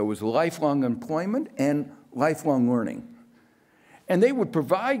 So it was lifelong employment and lifelong learning. And they would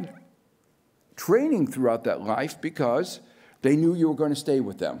provide training throughout that life because they knew you were going to stay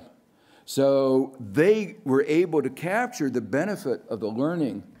with them. So they were able to capture the benefit of the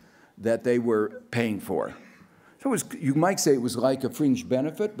learning that they were paying for. So it was, you might say it was like a fringe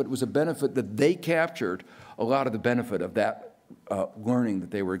benefit, but it was a benefit that they captured a lot of the benefit of that learning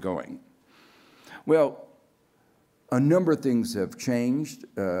that they were going. Well, a number of things have changed.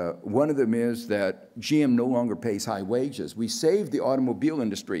 One of them is that GM no longer pays high wages. We saved the automobile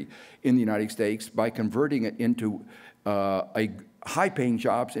industry in the United States by converting it into high-paying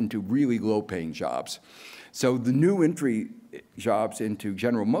jobs into really low-paying jobs. So the new entry jobs into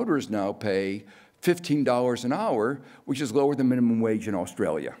General Motors now pay $15 an hour, which is lower than minimum wage in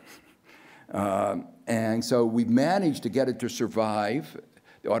Australia. And so we've managed to get it to survive,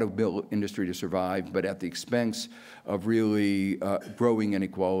 the automobile industry to survive, but at the expense of really growing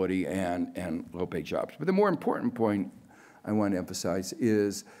inequality and low-paid jobs. But the more important point I want to emphasize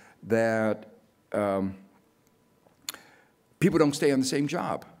is that people don't stay on the same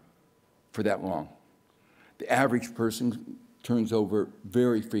job for that long. The average person turns over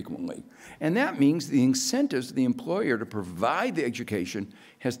very frequently. And that means the incentives of the employer to provide the education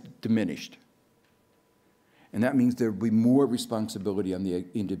has diminished. And that means there will be more responsibility on the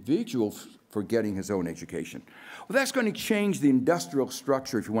individual for getting his own education. Well, that's going to change the industrial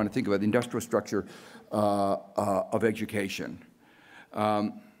structure, if you want to think about the industrial structure of education.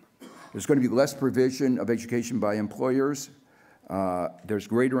 There's going to be less provision of education by employers. There's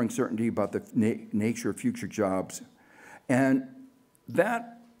greater uncertainty about the nature of future jobs. And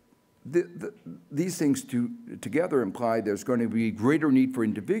these things together imply there's going to be greater need for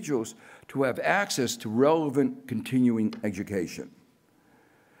individuals to have access to relevant continuing education.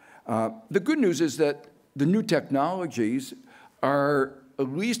 The good news is that the new technologies are at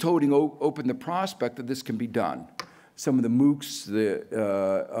least holding open the prospect that this can be done. Some of the MOOCs, the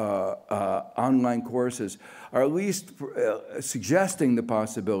online courses, are at least suggesting the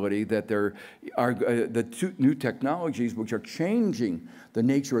possibility that there are the new technologies which are changing the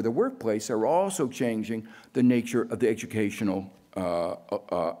nature of the workplace are also changing the nature of the educational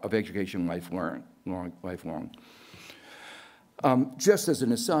education lifelong. Just as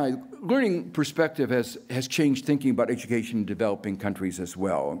an aside, learning perspective has changed thinking about education in developing countries as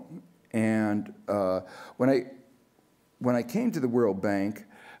well. And when I came to the World Bank,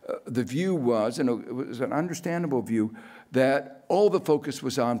 the view was, and it was an understandable view, that all the focus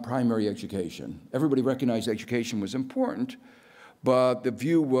was on primary education. Everybody recognized education was important, but the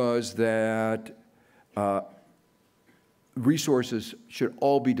view was that resources should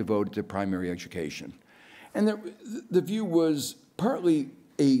all be devoted to primary education. And the view was partly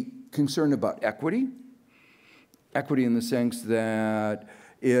a concern about equity in the sense that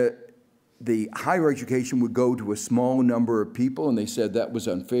the higher education would go to a small number of people, and they said that was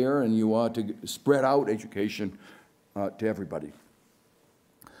unfair, and you ought to spread out education to everybody.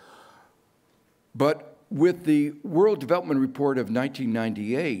 But with the World Development Report of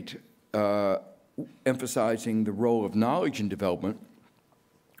 1998 emphasizing the role of knowledge in development,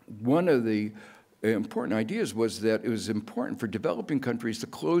 one of the important ideas was that it was important for developing countries to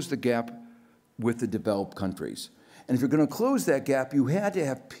close the gap with the developed countries. And if you're going to close that gap, you had to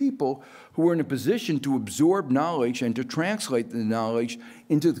have people who were in a position to absorb knowledge and to translate the knowledge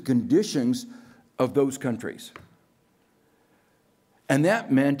into the conditions of those countries. And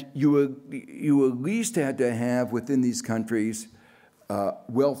that meant you at least had to have within these countries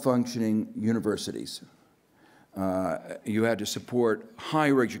well-functioning universities. You had to support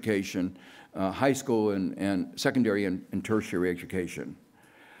higher education, high school and secondary and tertiary education.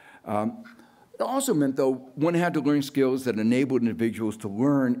 It also meant, though, one had to learn skills that enabled individuals to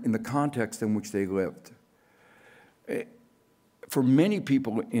learn in the context in which they lived. For many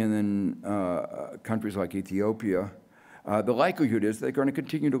people in countries like Ethiopia, the likelihood is they're going to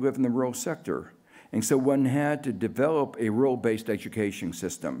continue to live in the rural sector. And so one had to develop a rural-based education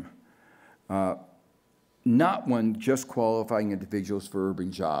system, not one just qualifying individuals for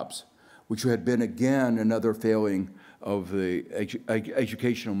urban jobs, which had been, again, another failing of the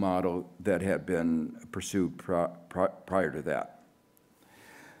educational model that had been pursued prior to that.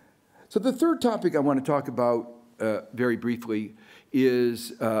 So the third topic I want to talk about very briefly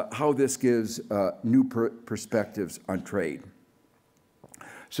is how this gives new perspectives on trade.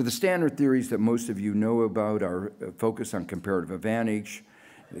 So the standard theories that most of you know about are focused on comparative advantage.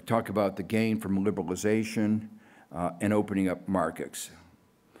 They talk about the gain from liberalization and opening up markets.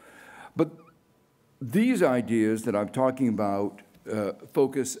 But these ideas that I'm talking about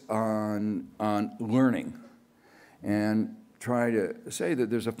focus on learning and try to say that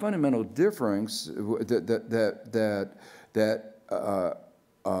there's a fundamental difference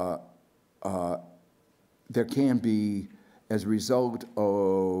there can be as a result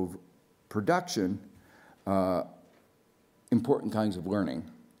of production important kinds of learning.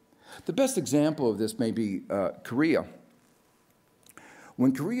 The best example of this may be Korea.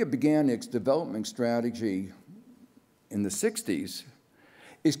 When Korea began its development strategy in the 60s,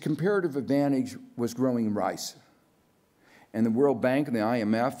 its comparative advantage was growing rice. And the World Bank and the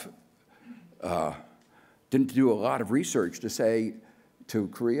IMF didn't do a lot of research to say to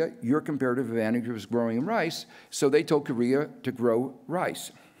Korea, your comparative advantage was growing rice, so they told Korea to grow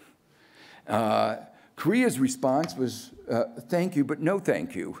rice. Korea's response was, thank you, but no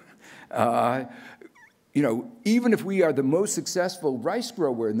thank you. You know, even if we are the most successful rice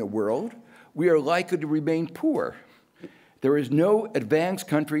grower in the world, we are likely to remain poor. There is no advanced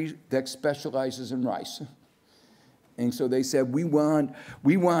country that specializes in rice. And so they said, we want to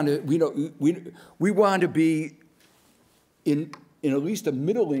be in at least a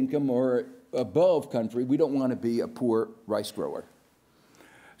middle income or above country. We don't want to be a poor rice grower.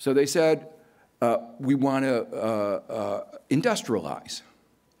 So they said, we want to industrialize.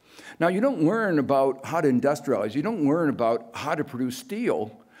 Now, you don't learn about how to industrialize. You don't learn about how to produce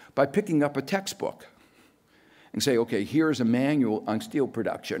steel by picking up a textbook and say, okay, here's a manual on steel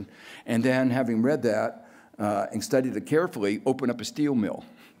production. And then having read that and studied it carefully, open up a steel mill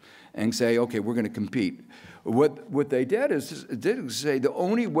and say, okay, we're going to compete. What they did is say the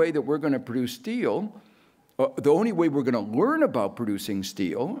only way that we're going to produce steel, the only way we're going to learn about producing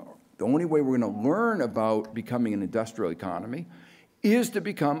steel, the only way we're going to learn about becoming an industrial economy is to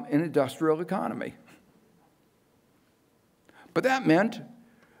become an industrial economy. But that meant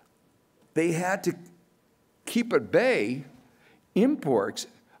they had to keep at bay imports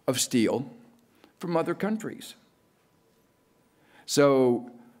of steel from other countries.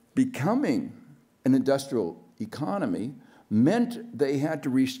 So becoming an industrial economy meant they had to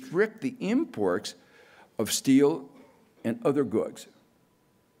restrict the imports of steel and other goods.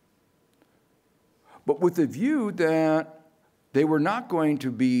 But with the view that they were not going to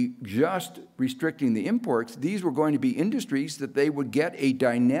be just restricting the imports. These were going to be industries that they would get a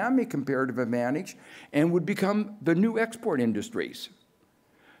dynamic comparative advantage and would become the new export industries.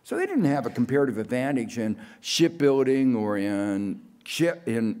 So they didn't have a comparative advantage in shipbuilding or in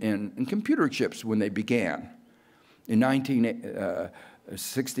computer chips when they began. In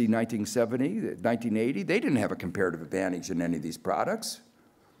 1960, 1970, 1980, they didn't have a comparative advantage in any of these products.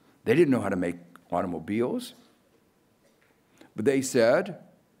 They didn't know how to make automobiles. But they said,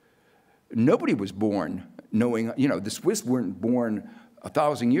 nobody was born knowing, you know, the Swiss weren't born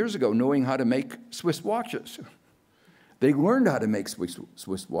 1,000 years ago knowing how to make Swiss watches. They learned how to make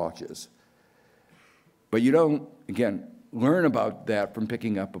Swiss watches. But you don't, again, learn about that from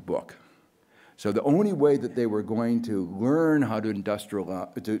picking up a book. So the only way that they were going to learn how to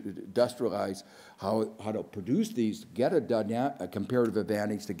industrialize, how to produce these, get a comparative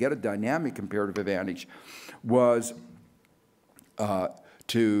advantage, to get a dynamic comparative advantage, was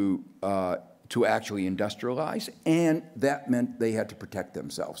to actually industrialize, and that meant they had to protect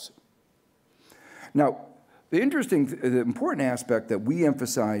themselves. Now, the important aspect that we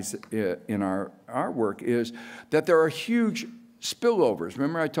emphasize in our work is that there are huge spillovers.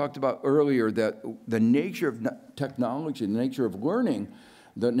 Remember I talked about earlier that the nature of technology, the nature of learning,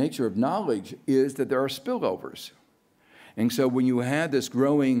 the nature of knowledge is that there are spillovers. And so when you had this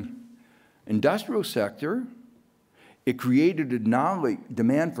growing industrial sector, it created a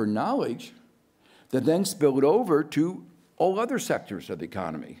demand for knowledge that then spilled over to all other sectors of the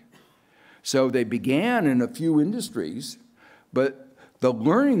economy. So they began in a few industries, but the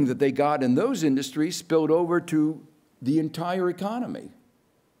learning that they got in those industries spilled over to the entire economy.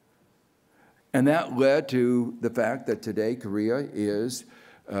 And that led to the fact that today Korea is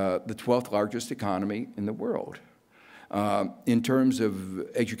the 12th largest economy in the world. In terms of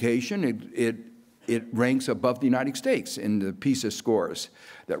education, it ranks above the United States in the PISA scores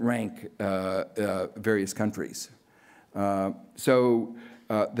that rank various countries. So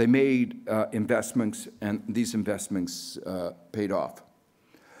they made investments, and these investments paid off.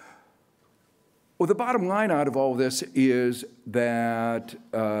 Well, the bottom line out of all this is that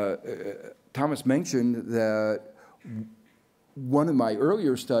Thomas mentioned that one of my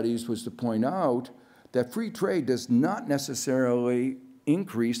earlier studies was to point out that free trade does not necessarily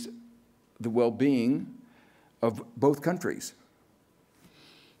increase the well-being of both countries.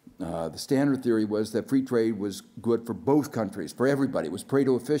 The standard theory was that free trade was good for both countries, for everybody. It was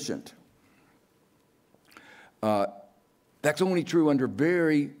Pareto efficient. That's only true under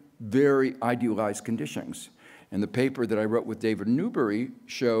very, very idealized conditions. And the paper that I wrote with David Newberry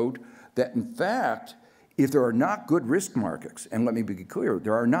showed that, in fact, if there are not good risk markets, and let me be clear,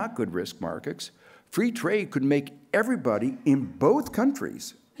 there are not good risk markets, free trade could make everybody in both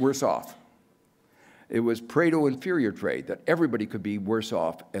countries worse off. It was Pareto inferior trade, that everybody could be worse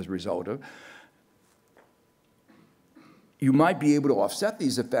off as a result of. You might be able to offset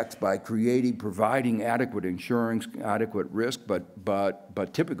these effects by providing adequate insurance, adequate risk,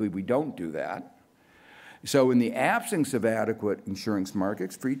 but typically we don't do that. So in the absence of adequate insurance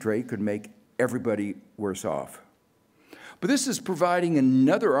markets, free trade could make everybody worse off. But this is providing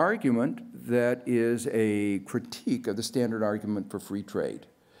another argument that is a critique of the standard argument for free trade.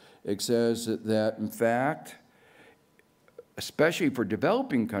 It says that, in fact, especially for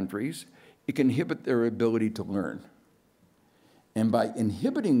developing countries, it can inhibit their ability to learn. And by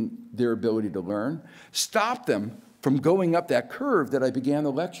inhibiting their ability to learn, stop them from going up that curve that I began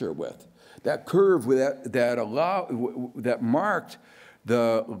the lecture with. That curve that marked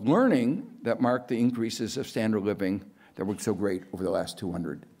the learning, that marked the increases of standard living that were so great over the last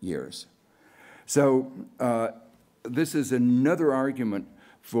 200 years. So this is another argument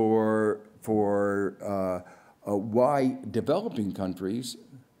for why developing countries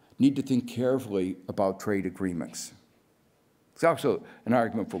need to think carefully about trade agreements. It's also an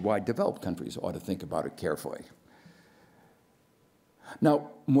argument for why developed countries ought to think about it carefully.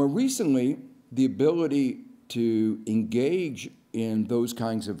 Now, more recently, the ability to engage in those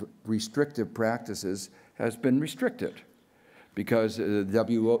kinds of restrictive practices has been restricted because the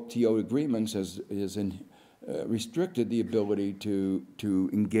WTO agreements has restricted the ability to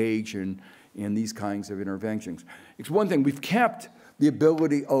engage in these kinds of interventions. It's one thing, we've kept the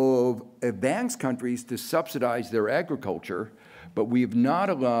ability of advanced countries to subsidize their agriculture, but we have not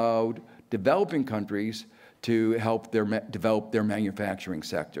allowed developing countries to help develop their manufacturing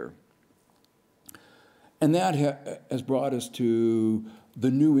sector. And that has brought us to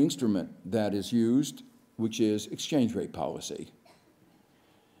the new instrument that is used, which is exchange rate policy.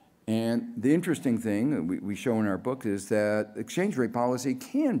 And the interesting thing that we show in our book is that exchange rate policy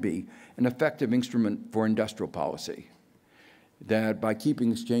can be an effective instrument for industrial policy. That by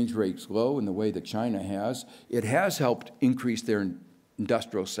keeping exchange rates low in the way that China has, it has helped increase their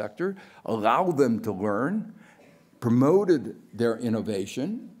industrial sector, allow them to learn, promoted their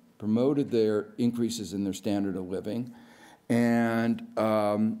innovation, promoted their increases in their standard of living, and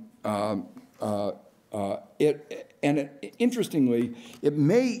interestingly, it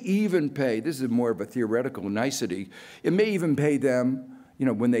may even pay, this is more of a theoretical nicety, it may even pay them,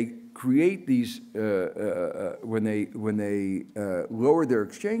 when they create these, when they lower their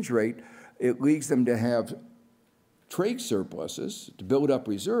exchange rate, it leads them to have trade surpluses, to build up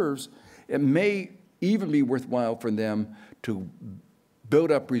reserves. It may even be worthwhile for them to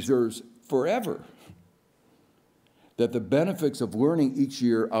build up reserves forever. That the benefits of learning each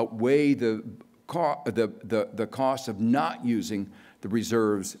year outweigh the the cost of not using the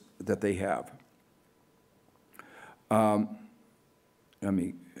reserves that they have.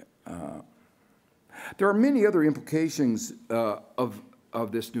 There are many other implications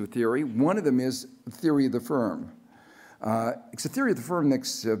of this new theory. One of them is the theory of the firm. It's a theory of the firm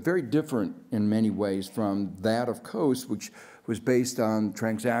that's very different in many ways from that of Causa, which was based on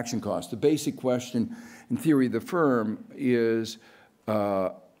transaction costs. The basic question in theory of the firm is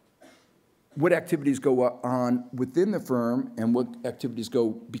what activities go on within the firm and what activities go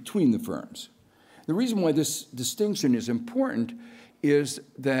between the firms. The reason why this distinction is important is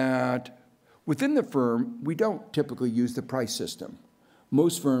that within the firm, we don't typically use the price system.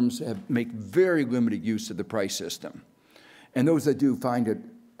 Most firms make very limited use of the price system. And those that do find it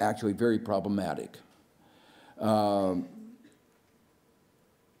actually very problematic. But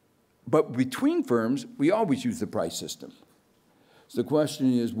between firms, we always use the price system. So the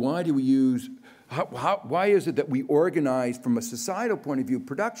question is, why do we use, why is it that we organize from a societal point of view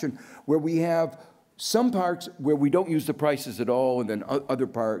production where we have some parts where we don't use the prices at all, and then other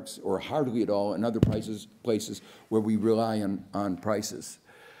parts, or hardly at all, and other places where we rely on prices?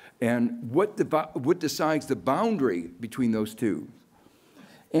 And what decides the boundary between those two?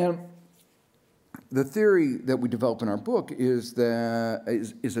 And the theory that we develop in our book is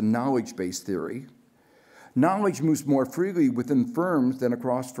a knowledge-based theory. Knowledge moves more freely within firms than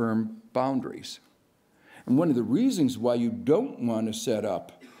across firm boundaries. And one of the reasons why you don't want to set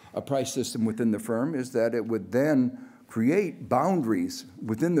up a price system within the firm is that it would then create boundaries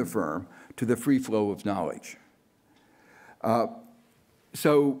within the firm to the free flow of knowledge.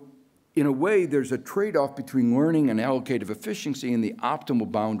 So in a way, there's a trade-off between learning and allocative efficiency, and the optimal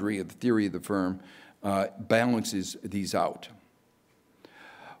boundary of the theory of the firm balances these out.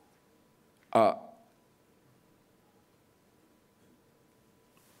 Let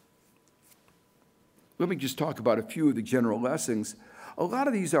me just talk about a few of the general lessons. A lot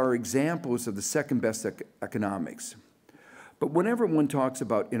of these are examples of the second-best economics. But whenever one talks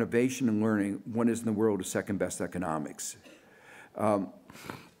about innovation and learning, one is in the world of second-best economics.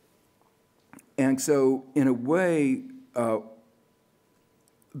 And so, in a way,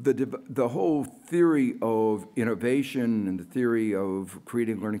 the whole theory of innovation and the theory of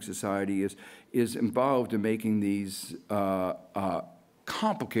creating a learning society is involved in making these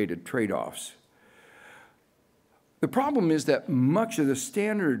complicated trade-offs. The problem is that much of the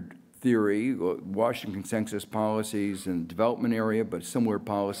standard theory, Washington consensus policies in the development area, but similar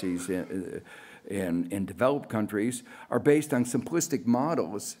policies in developed countries, are based on simplistic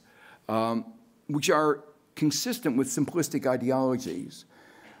models, which are consistent with simplistic ideologies.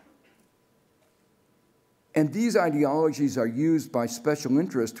 And these ideologies are used by special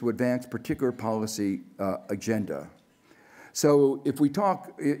interests to advance particular policy agenda. So if we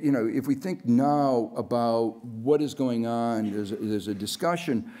talk, if we think now about what is going on, there's a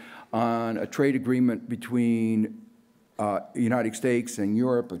discussion on a trade agreement between the United States and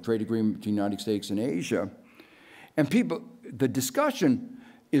Europe, a trade agreement between the United States and Asia, and the discussion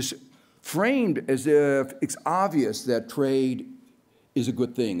is framed as if it's obvious that trade is a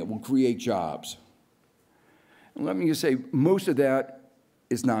good thing. It will create jobs. And let me just say, most of that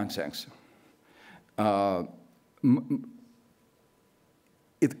is nonsense.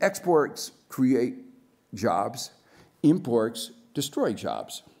 If exports create jobs, imports destroy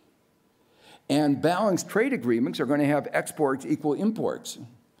jobs. And balanced trade agreements are going to have exports equal imports,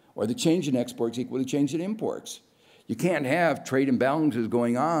 or the change in exports equal the change in imports. You can't have trade imbalances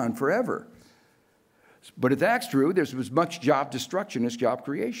going on forever. But if that's true, there's as much job destruction as job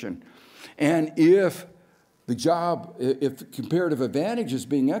creation. And if comparative advantage is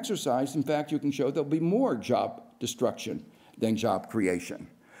being exercised, in fact, you can show there'll be more job destruction than job creation.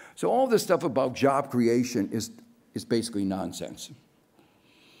 So all this stuff about job creation is basically nonsense.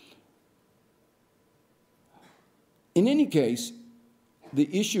 In any case, the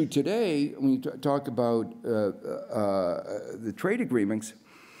issue today, when you talk about the trade agreements,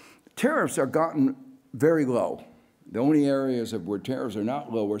 tariffs are gotten very low. The only areas where tariffs are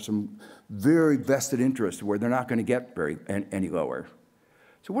not low are some very vested interests where they're not going to get any lower.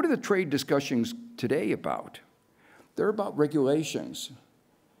 So what are the trade discussions today about? They're about regulations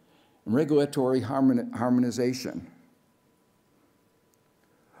and regulatory harmonization.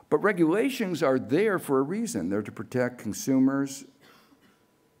 But regulations are there for a reason. They're to protect consumers,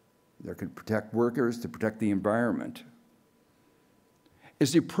 they're to protect workers, to protect the environment.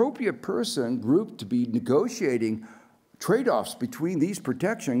 Is the appropriate group to be negotiating trade-offs between these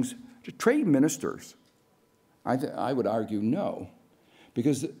protections to trade ministers? I would argue no,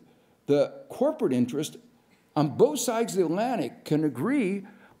 because the corporate interest on both sides of the Atlantic can agree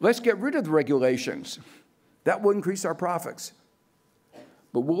let's get rid of the regulations. That will increase our profits.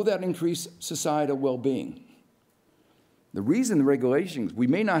 But will that increase societal well-being? The reason the regulations, we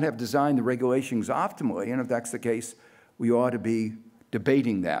may not have designed the regulations optimally, and if that's the case, we ought to be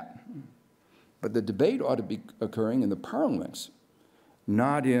debating that. But the debate ought to be occurring in the parliaments,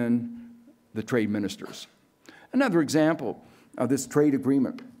 not in the trade ministers. Another example of this trade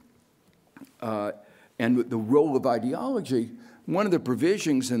agreement and the role of ideology, one of the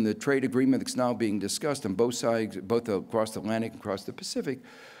provisions in the trade agreement that's now being discussed on both sides, both across the Atlantic and across the Pacific,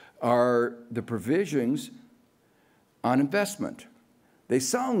 are the provisions on investment. They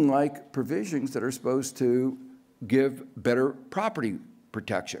sound like provisions that are supposed to give better property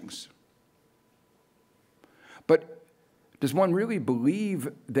protections. But does one really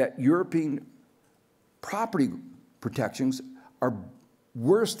believe that European property protections are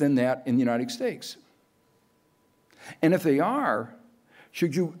worse than that in the United States? And if they are,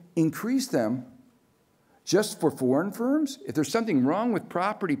 should you increase them just for foreign firms? If there's something wrong with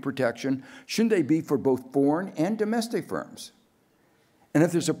property protection, shouldn't they be for both foreign and domestic firms? And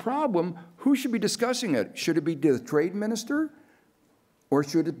if there's a problem, who should be discussing it? Should it be the trade minister, or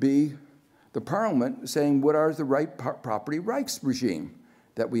should it be the parliament saying what are the right property rights regime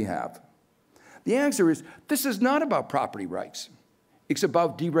that we have? The answer is this is not about property rights. It's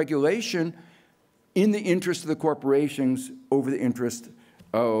about deregulation in the interest of the corporations over the interest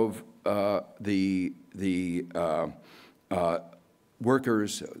of the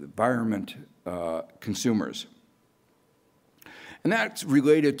workers, environment, consumers. And that's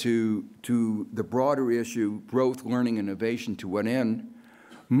related to the broader issue, growth, learning, innovation, to what end?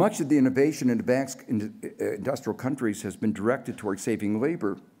 Much of the innovation in advanced industrial countries has been directed towards saving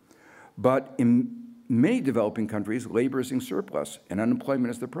labor, but in many developing countries, labor is in surplus and unemployment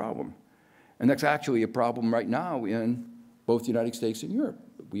is the problem. And that's actually a problem right now in both the United States and Europe.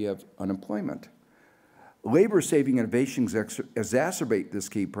 We have unemployment. Labor-saving innovations exacerbate this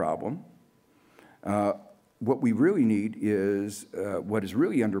key problem. What we really need is, what is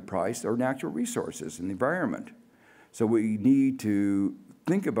really underpriced are natural resources and the environment. So we need to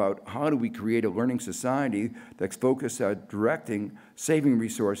think about how do we create a learning society that's focused on directing, saving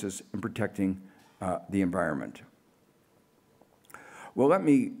resources, and protecting the environment. Well, let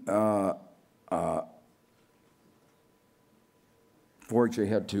me forge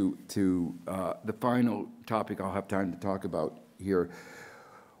ahead to the final topic I'll have time to talk about here,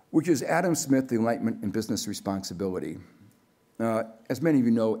 which is Adam Smith, the Enlightenment and Business Responsibility. As many of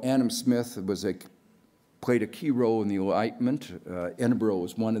you know, Adam Smith played a key role in the Enlightenment. Edinburgh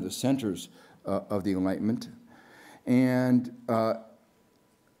was one of the centers of the Enlightenment. And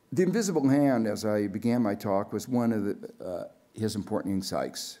the invisible hand, as I began my talk, was one of his important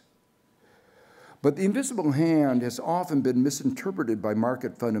insights. But the invisible hand has often been misinterpreted by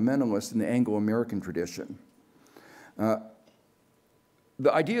market fundamentalists in the Anglo-American tradition.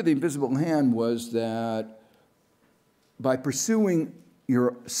 The idea of the invisible hand was that by pursuing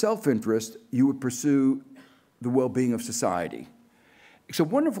your self-interest, you would pursue the well-being of society. It's a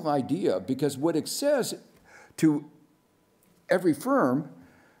wonderful idea because what it says to every firm,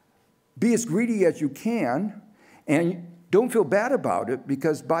 be as greedy as you can, and don't feel bad about it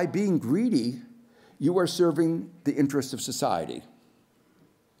because by being greedy, you are serving the interests of society.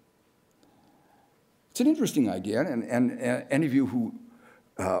 It's an interesting idea, and any of you who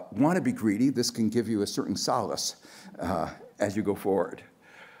want to be greedy, this can give you a certain solace as you go forward.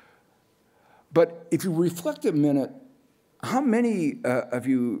 But if you reflect a minute, how many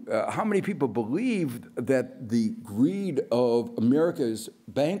people believe that the greed of America's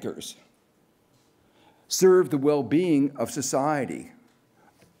bankers serve the well-being of society,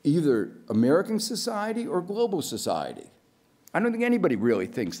 either American society or global society? I don't think anybody really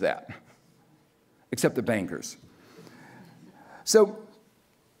thinks that, except the bankers. So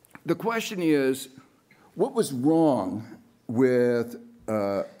the question is, what was wrong with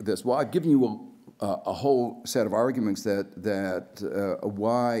this? Well, I've given you a whole set of arguments that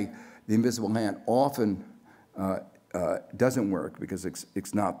why the invisible hand often doesn't work because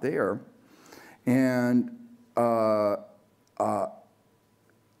it's not there. And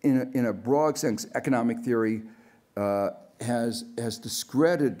in a broad sense, economic theory has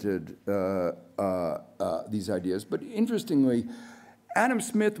discredited these ideas. But interestingly, Adam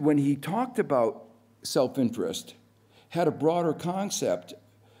Smith, when he talked about self-interest, had a broader concept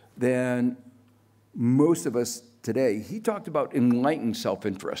than most of us today. He talked about enlightened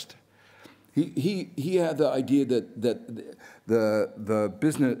self-interest. He had the idea that the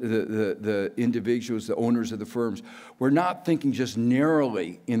business, the individuals, the owners of the firms, were not thinking just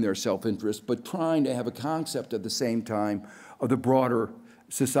narrowly in their self-interest, but trying to have a concept at the same time of the broader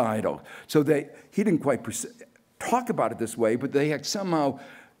societal. So he didn't quite talk about it this way, but they had somehow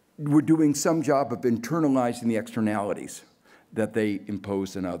were doing some job of internalizing the externalities that they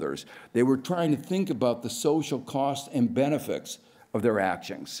imposed on others. They were trying to think about the social costs and benefits of their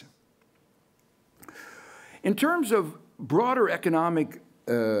actions. In terms of broader economic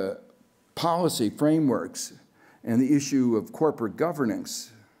policy frameworks and the issue of corporate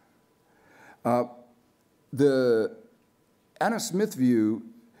governance, the Adam Smith view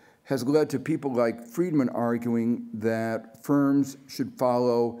has led to people like Friedman arguing that firms should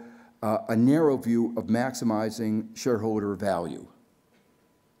follow a narrow view of maximizing shareholder value.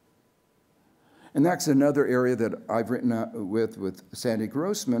 And that's another area that I've written with Sandy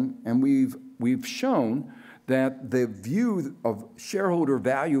Grossman, and we've shown that the view of shareholder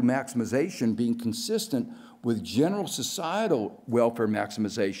value maximization being consistent with general societal welfare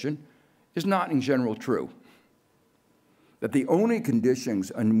maximization is not in general true. That the only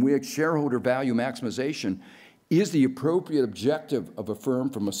conditions in which shareholder value maximization is the appropriate objective of a firm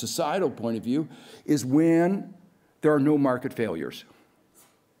from a societal point of view is when there are no market failures.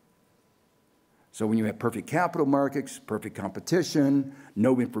 So when you have perfect capital markets, perfect competition,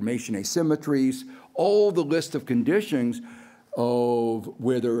 no information asymmetries, all the list of conditions of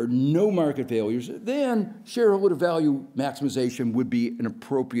where there are no market failures, then shareholder value maximization would be an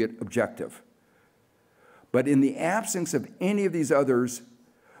appropriate objective. But in the absence of any of these others,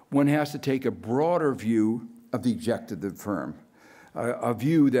 one has to take a broader view of the objective of the firm, a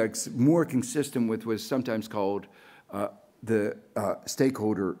view that's more consistent with what is sometimes called the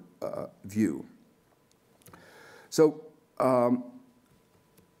stakeholder view. So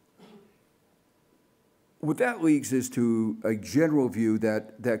what that leads is to a general view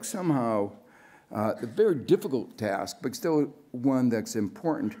that somehow, a very difficult task, but still one that's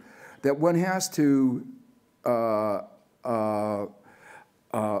important, that one has to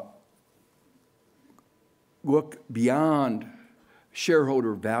look beyond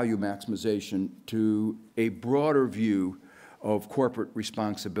shareholder value maximization to a broader view of corporate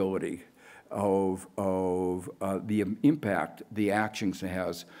responsibility, of the impact the actions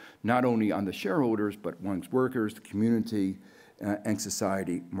has not only on the shareholders, but one's workers, the community, and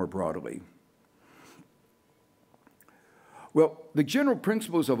society more broadly. Well, the general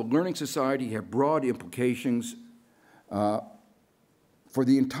principles of a learning society have broad implications for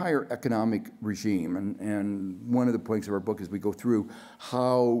the entire economic regime. And one of the points of our book is we go through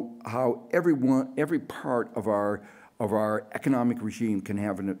how every part of our economic regime can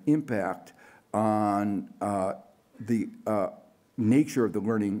have an impact on the nature of the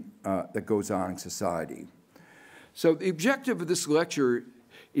learning that goes on in society. So the objective of this lecture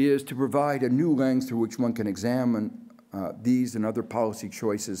is to provide a new lens through which one can examine these and other policy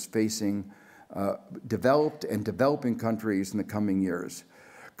choices facing developed and developing countries in the coming years.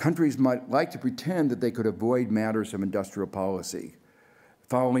 Countries might like to pretend that they could avoid matters of industrial policy,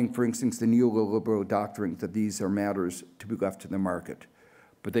 following, for instance, the neoliberal doctrine that these are matters to be left to the market,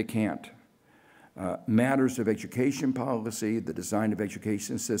 but they can't. Matters of education policy, the design of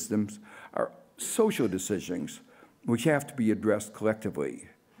education systems, are social decisions which have to be addressed collectively.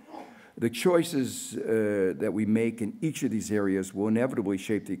 The choices that we make in each of these areas will inevitably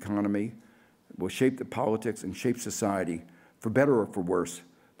shape the economy, will shape the politics, and shape society, for better or for worse,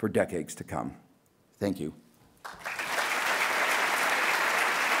 for decades to come. Thank you.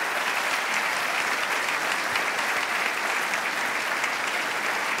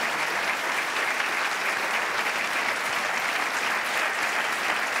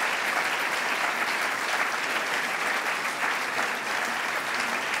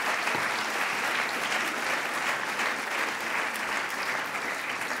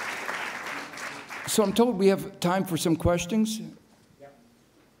 So I'm told we have time for some questions. Yeah.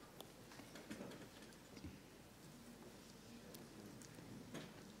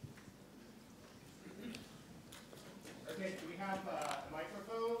 Okay, do we have a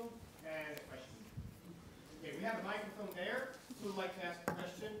microphone and a question? Okay, we have a microphone there. Who would like to ask a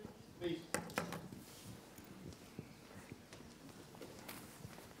question? Please.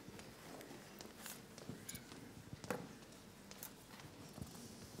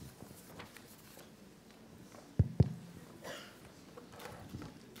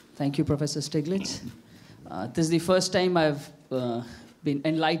 Thank you, Professor Stiglitz. This is the first time I've been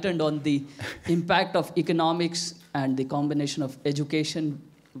enlightened on the impact of economics and the combination of education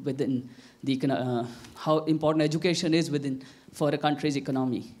within the how important education is for a country's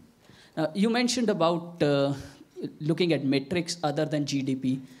economy. You mentioned about looking at metrics other than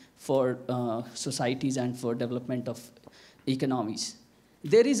GDP for societies and for development of economies.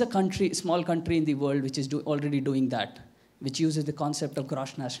 There is a small country in the world which is already doing that. which uses the concept of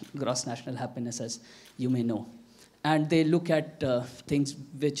gross national happiness, as you may know. And they look at things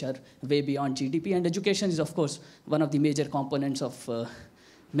which are way beyond GDP. And education is, of course, one of the major components of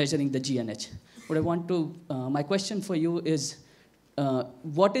measuring the GNH. What I want to, my question for you is,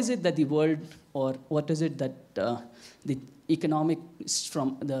 what is it that the world, or what is it that the economics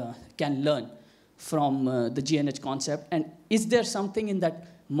can learn from the GNH concept? And is there something in that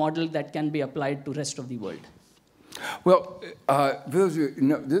model that can be applied to the rest of the world? Well, for those of you who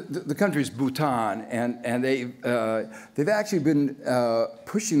know, the country is Bhutan, and they've actually been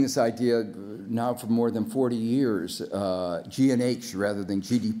pushing this idea now for more than 40 years, GNH rather than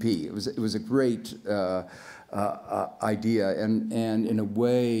GDP. It was a great idea, and in a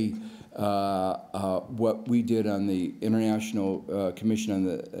way, what we did on the International Commission on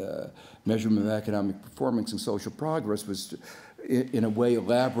the Measurement of Economic Performance and Social Progress was in a way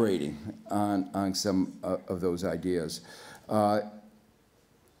elaborating on some of those ideas.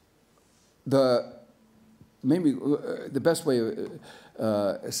 Maybe the best way to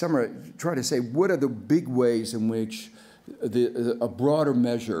try to say what are the big ways in which a broader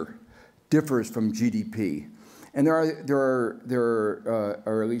measure differs from GDP. And there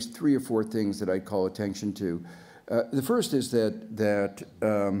are at least 3 or 4 things that I call attention to. The first is that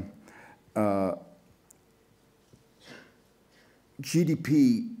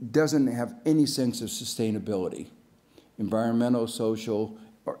GDP doesn't have any sense of sustainability, environmental, social,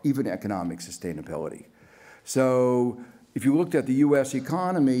 or even economic sustainability. So if you looked at the US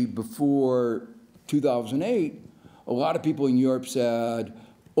economy before 2008, a lot of people in Europe said,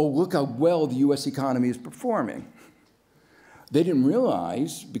 oh, look how well the US economy is performing. They didn't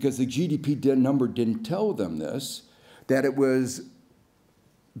realize, because the GDP number didn't tell them this, that it was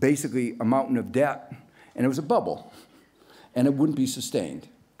basically a mountain of debt, and it was a bubble, and it wouldn't be sustained.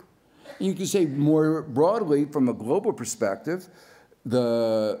 And you can say more broadly, from a global perspective,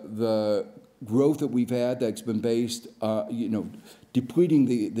 the growth that we've had that's been based, depleting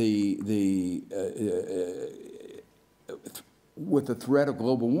with the threat of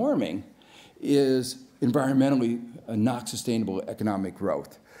global warming is environmentally not sustainable economic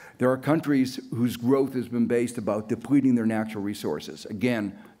growth. There are countries whose growth has been based about depleting their natural resources.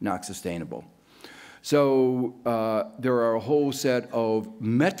 Again, not sustainable. So there are a whole set of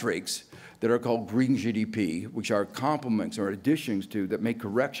metrics that are called green GDP, which are complements or additions to that make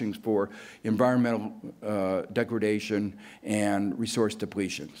corrections for environmental degradation and resource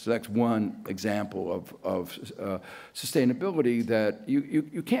depletion. So that's one example of sustainability, that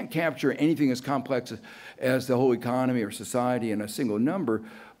you can't capture anything as complex as the whole economy or society in a single number,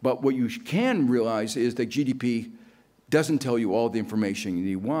 but what you can realize is that GDP doesn't tell you all the information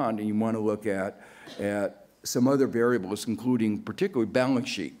you want, and you want to look at some other variables, including particularly balance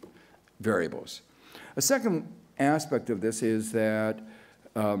sheet variables. A second aspect of this is that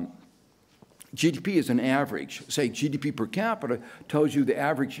GDP is an average. Say GDP per capita tells you the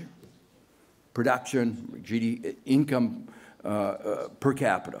average production, income per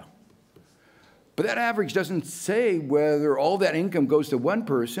capita. But that average doesn't say whether all that income goes to one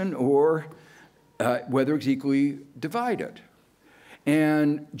person or whether it's equally divided.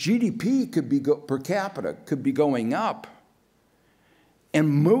 And GDP could be per capita could be going up, and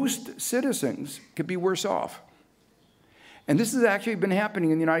most citizens could be worse off. And this has actually been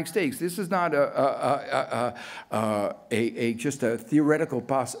happening in the United States. This is not just a theoretical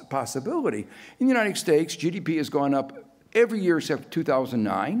possibility. In the United States, GDP has gone up every year except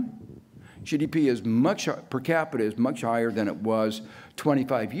 2009. GDP is per capita is much higher than it was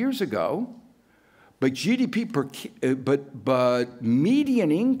 25 years ago. But but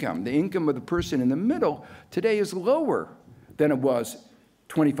median income, the income of the person in the middle, today is lower than it was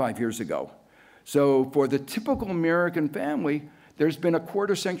 25 years ago. So for the typical American family, there's been a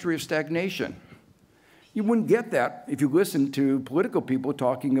quarter century of stagnation. You wouldn't get that if you listen to political people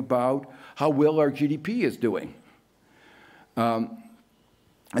talking about how well our GDP is doing. And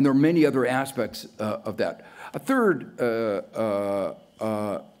there are many other aspects of that. A third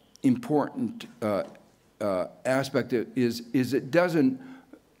important aspect is it doesn't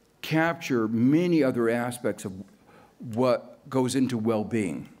capture many other aspects of what goes into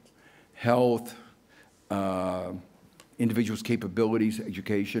well-being, health, individuals' capabilities,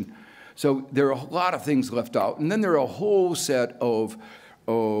 education. So there are a lot of things left out. And then there are a whole set of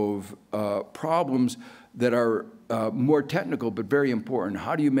problems that are more technical but very important.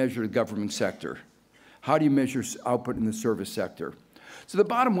 How do you measure the government sector? How do you measure output in the service sector? So the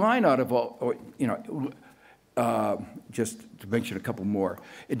bottom line out of all, just to mention a couple more,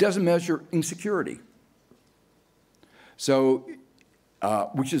 it doesn't measure insecurity. So,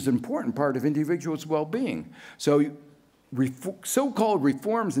 which is an important part of individuals' well-being. So so-called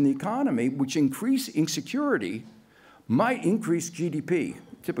reforms in the economy, which increase insecurity, might increase GDP.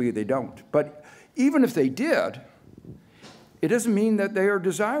 Typically, they don't. But even if they did, it doesn't mean that they are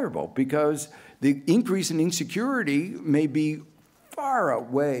desirable, because the increase in insecurity may be far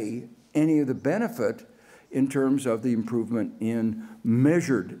outweigh any of the benefit in terms of the improvement in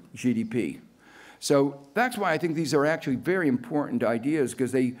measured GDP. So that's why I think these are actually very important ideas,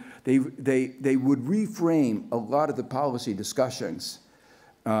 because they would reframe a lot of the policy discussions.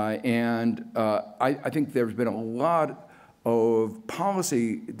 I think there's been a lot of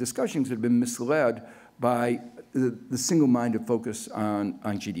policy discussions that have been misled by the single-minded focus on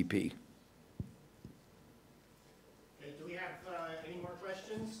GDP. Okay, do we have any more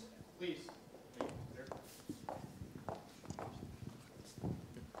questions? Please.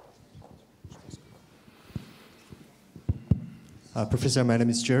 Professor, my name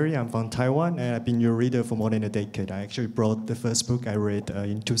is Jerry. I'm from Taiwan, and I've been your reader for more than a decade. I actually brought the first book I read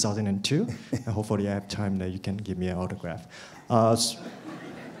in 2002, and hopefully I have time that you can give me an autograph.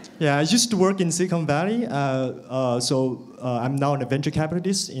 Yeah, I used to work in Silicon Valley, so I'm now a venture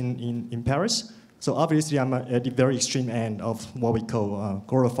capitalist in Paris. So obviously I'm at the very extreme end of what we call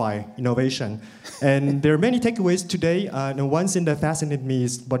glorify innovation. And there are many takeaways today. And one thing that fascinated me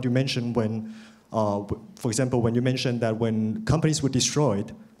is what you mentioned when, for example, when you mentioned that when companies were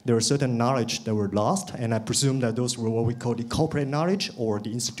destroyed, there was certain knowledge that were lost, and I presume that those were what we call the corporate knowledge or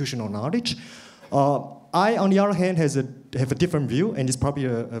the institutional knowledge. I, on the other hand, have a different view, and it's probably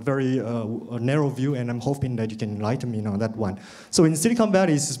a very narrow view, and I'm hoping that you can enlighten me on that one. So in Silicon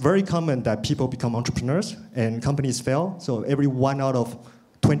Valley, it's very common that people become entrepreneurs and companies fail. So every 1 out of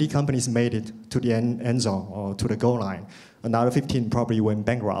 20 companies made it to the end zone or to the goal line. Another 15 probably went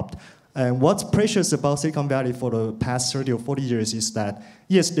bankrupt. And what's precious about Silicon Valley for the past 30 or 40 years is that,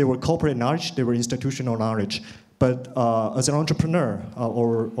 yes, there were corporate knowledge, there were institutional knowledge, but as an entrepreneur,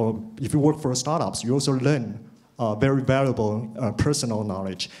 or if you work for startups, you also learn very valuable personal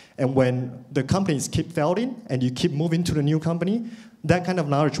knowledge. And when the companies keep failing and you keep moving to the new company, that kind of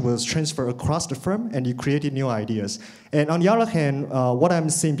knowledge was transferred across the firm, and you created new ideas. And on the other hand, what I'm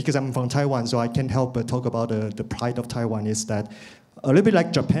seeing, because I'm from Taiwan, so I can't help but talk about the pride of Taiwan, is that a little bit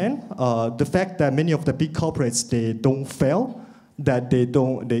like Japan, the fact that many of the big corporates, they don't fail, that they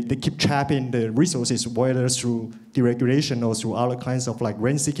keep trapping the resources, whether through deregulation or through other kinds of like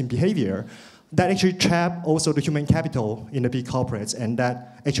rent-seeking behavior, that actually trap also the human capital in the big corporates, and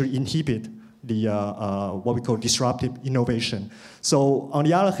that actually inhibit the what we call disruptive innovation. So on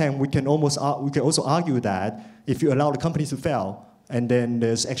the other hand, we can also argue that if you allow the companies to fail, and then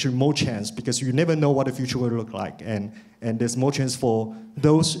there's actually more chance, because you never know what the future will look like, and there's more chance for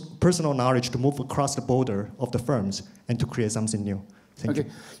those personal knowledge to move across the border of the firms and to create something new. Thank you.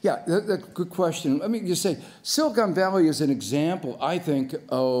 Yeah, that's a good question. Let me just say, Silicon Valley is an example, I think,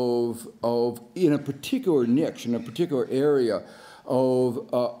 of in a particular niche, in a particular area, of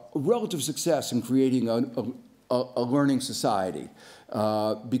relative success in creating a learning society.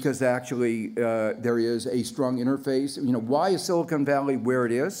 Because actually there is a strong interface. You know, why is Silicon Valley where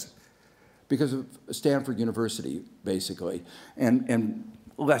it is? Because of Stanford University, basically, and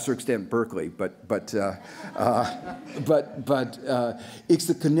lesser extent Berkeley, but it's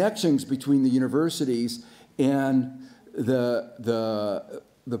the connections between the universities and the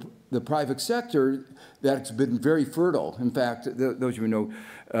private sector that's been very fertile. In fact, those of you who know,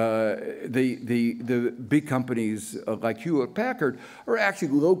 the big companies like Hewlett-Packard are actually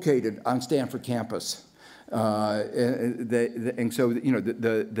located on Stanford campus. And so, you know,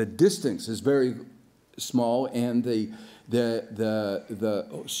 the distance is very small, and the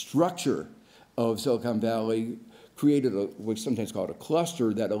structure of Silicon Valley created what's sometimes called a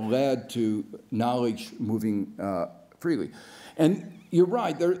cluster that led to knowledge moving freely. And you're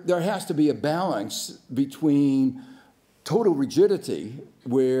right, there has to be a balance between total rigidity,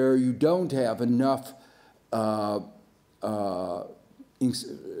 where you don't have enough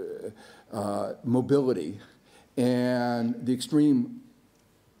mobility, and the extreme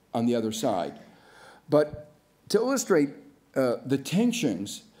on the other side. But to illustrate the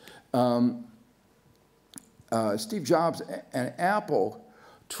tensions, Steve Jobs and Apple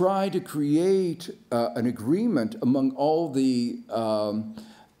tried to create an agreement among all the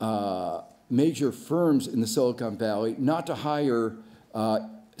major firms in the Silicon Valley not to hire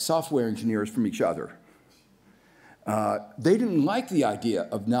software engineers from each other. They didn't like the idea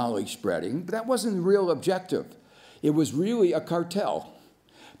of knowledge spreading, but that wasn't the real objective. It was really a cartel,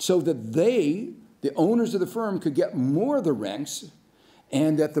 so that the owners of the firm, could get more of the rents,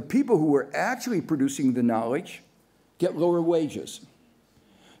 and that the people who were actually producing the knowledge get lower wages.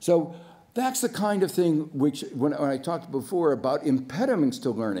 So That's the kind of thing which, when I talked before about impediments to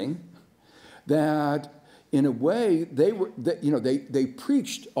learning, that in a way they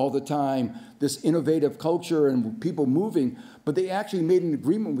preached all the time this innovative culture and people moving, but they actually made an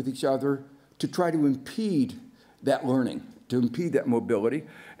agreement with each other to try to impede that learning, to impede that mobility.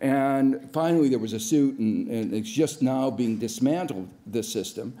 And finally, there was a suit, and it's just now being dismantled, this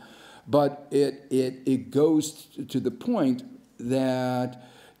system. But it goes to the point that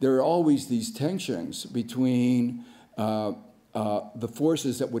there are always these tensions between the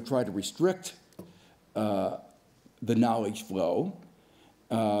forces that would try to restrict the knowledge flow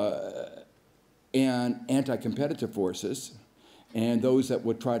and anti-competitive forces, and those that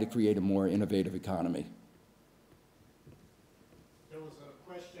would try to create a more innovative economy. There was a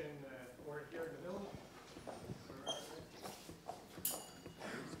question over here in the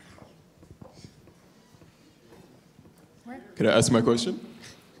middle. Can I ask my question?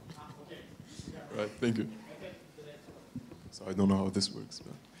 Right, thank you. So I don't know how this works.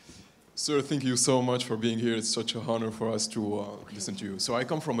 But. Sir, thank you so much for being here. It's such an honor for us to listen to you. So I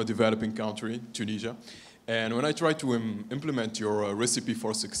come from a developing country, Tunisia, and when I try to implement your recipe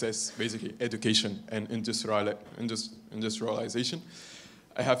for success, basically education and industrialization,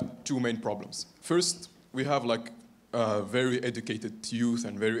 I have two main problems. First, we have like very educated youth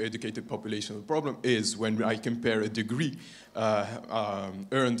and very educated population. The problem is when I compare a degree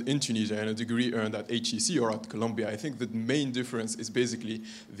earned in Tunisia and a degree earned at HEC or at Columbia, I think the main difference is basically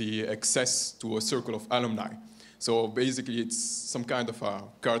the access to a circle of alumni. So basically it's some kind of a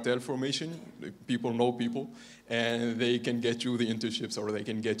cartel formation. People know people, and they can get you the internships or they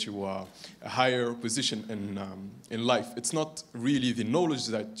can get you a higher position in life. It's not really the knowledge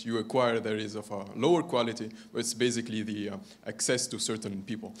that you acquire that is of a lower quality, but it's basically the access to certain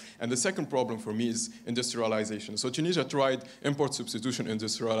people. And the second problem for me is industrialization. So Tunisia tried import substitution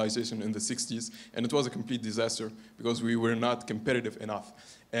industrialization in the 60s, and it was a complete disaster because we were not competitive enough.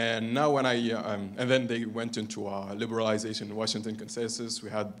 And now when and then they went into liberalization, Washington Consensus. We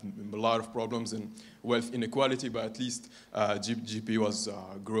had a lot of problems in wealth inequality, but at least GDP was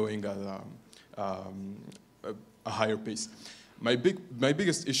growing at a higher pace. My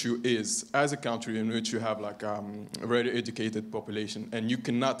biggest issue is, as a country in which you have like a very educated population, and you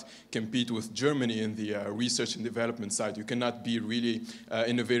cannot compete with Germany in the research and development side. You cannot be really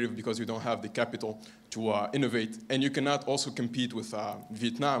innovative because you don't have the capital to innovate. And you cannot also compete with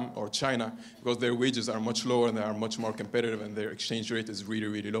Vietnam or China because their wages are much lower and they are much more competitive and their exchange rate is really,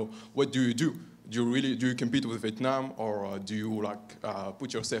 really low. What do? Do you compete with Vietnam, or do you like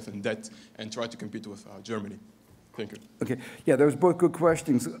put yourself in debt and try to compete with Germany? Thank you. Okay, yeah, those are both good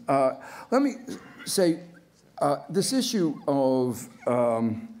questions. Let me say, this issue of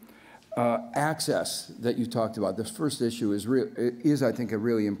access that you talked about, this first issue is I think, a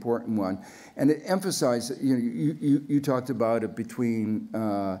really important one. And it emphasized, you talked about it between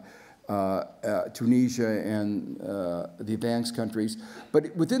Tunisia and the advanced countries.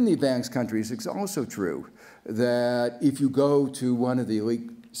 But within the advanced countries, it's also true that if you go to one of the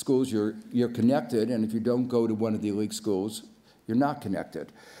elite schools, you're connected, and if you don't go to one of the elite schools, you're not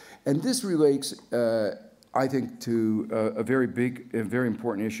connected. And this relates, I think, to a very big and very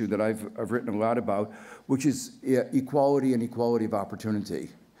important issue that I've written a lot about, which is equality and equality of opportunity.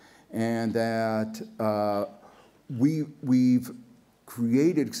 And that we've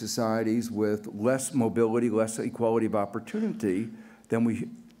created societies with less mobility, less equality of opportunity than we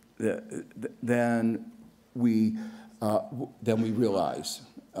realize.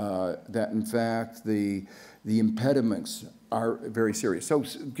 That in fact the impediments are very serious. So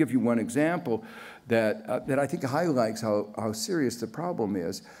give you one example that I think highlights how serious the problem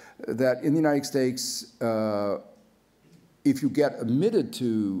is. That in the United States, if you get admitted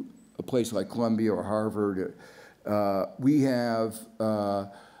to a place like Columbia or Harvard, we have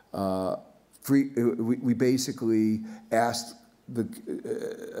we basically ask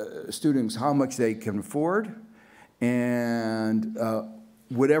the students how much they can afford, and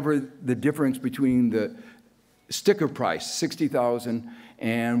whatever the difference between the sticker price, $60,000,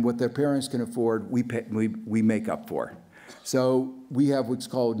 and what their parents can afford, we make up for. So we have what's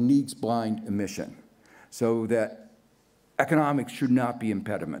called needs-blind admission, so that economics should not be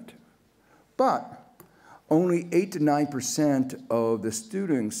impediment. But only 8 to 9% of the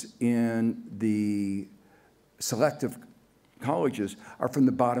students in the selective colleges are from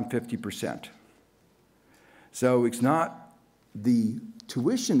the bottom 50%. So it's not the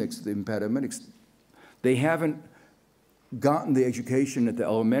tuition that's the impediment. They haven't gotten the education at the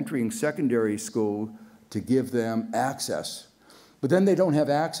elementary and secondary school to give them access. But then they don't have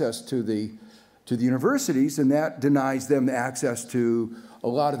access to the universities, and that denies them access to a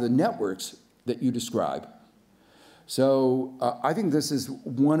lot of the networks that you describe. So I think this is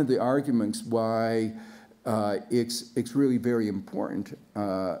one of the arguments why it's really very important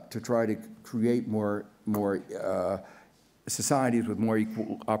to try to create more societies with more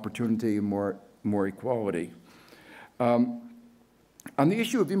equal opportunity and more equality. On the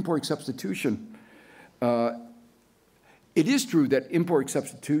issue of import substitution, it is true that import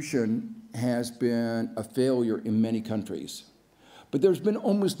substitution has been a failure in many countries. But there's been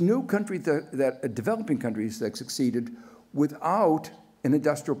almost no country developing countries that succeeded without an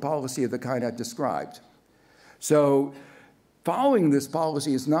industrial policy of the kind I've described. So following this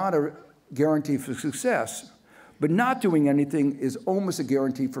policy is not a guarantee for success, but not doing anything is almost a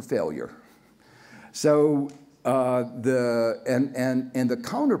guarantee for failure. So the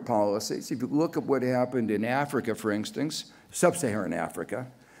counter policies, if you look at what happened in Africa, for instance, sub-Saharan Africa,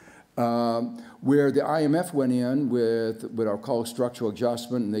 where the IMF went in with what I'll call structural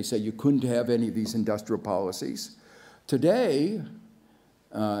adjustment, and they said you couldn't have any of these industrial policies. Today,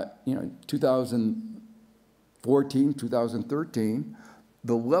 2014, 2013,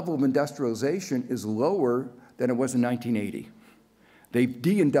 the level of industrialization is lower than it was in 1980. They've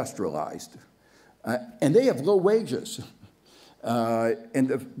deindustrialized. And they have low wages.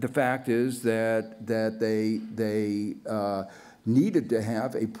 And the fact is that they needed to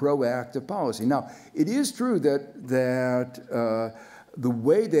have a proactive policy. Now, it is true that the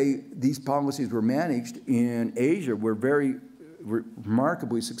way these policies were managed in Asia were very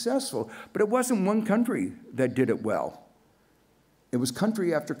remarkably successful, but it wasn't one country that did it well. It was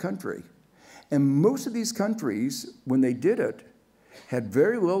country after country. And most of these countries, when they did it, had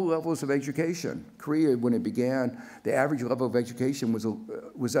very low levels of education. Korea, when it began, the average level of education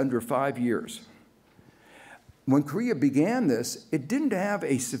was under 5 years. When Korea began this, it didn't have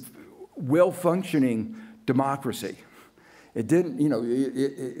a well-functioning democracy. It didn't,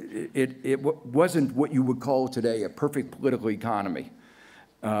 it wasn't what you would call today a perfect political economy.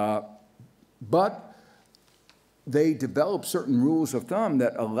 But they developed certain rules of thumb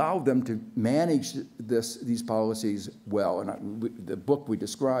that allowed them to manage these policies well. And the book, we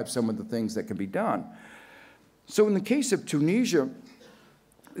describe some of the things that can be done. So in the case of Tunisia,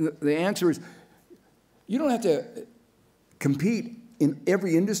 the answer is, you don't have to compete in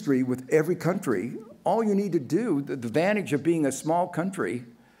every industry with every country. All you need to do, the advantage of being a small country,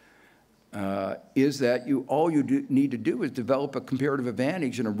 is that all you need to do is develop a comparative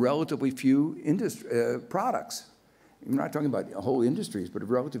advantage in a relatively few products. I'm not talking about whole industries, but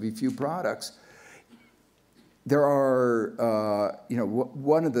relatively few products. There are,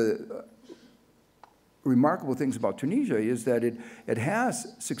 one of the remarkable things about Tunisia is that it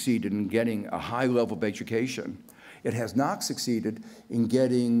has succeeded in getting a high level of education. It has not succeeded in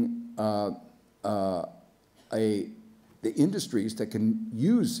getting the industries that can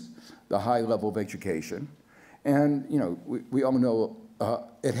use the high level of education. And, we all know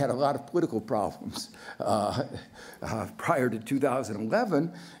it had a lot of political problems prior to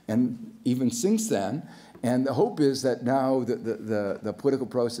 2011 and even since then. And the hope is that now the political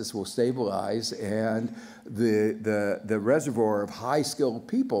process will stabilize and the reservoir of high-skilled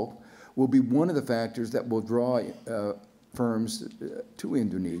people will be one of the factors that will draw firms to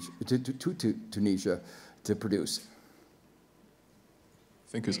Indonesia, to Tunisia to produce.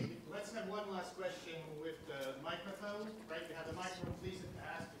 Thank you, sir. Let's have one last question with the microphone. Right, you have the microphone, please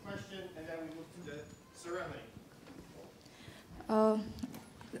ask the question, and then we move to the ceremony.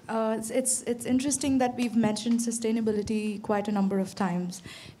 It's interesting that we've mentioned sustainability quite a number of times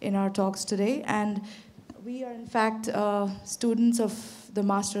in our talks today, and we are in fact students of the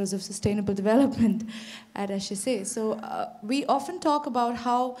Masters of Sustainable Development at HEC. So we often talk about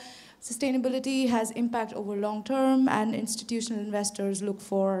how sustainability has impact over long term, and institutional investors look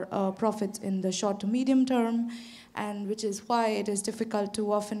for profits in the short to medium term, and which is why it is difficult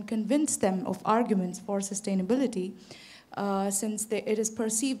to often convince them of arguments for sustainability. Since it is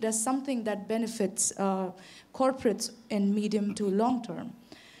perceived as something that benefits corporates in medium to long term.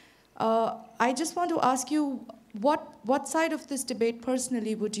 I just want to ask you, what side of this debate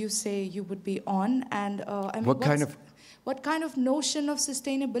personally would you say you would be on? And I mean, what kind of notion of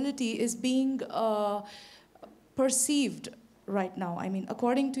sustainability is being perceived right now? I mean,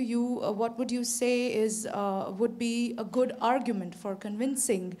 according to you, what would you say would be a good argument for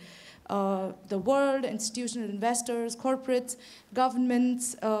convincing the world, institutional investors, corporates,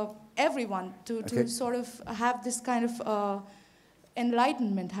 governments, everyone to sort of have this kind of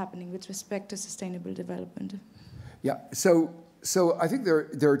enlightenment happening with respect to sustainable development? Yeah, so I think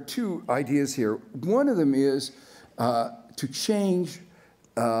there are two ideas here. One of them is to change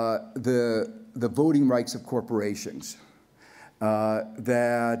the voting rights of corporations.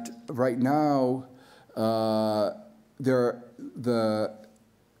 that right now the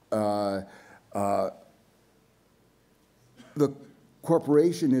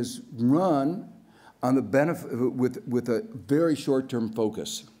corporation is run on the benefit with a very short-term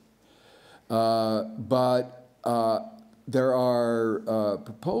focus, but there are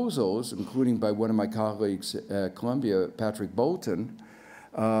proposals, including by one of my colleagues at Columbia, Patrick Bolton,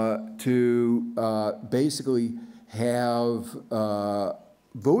 to basically have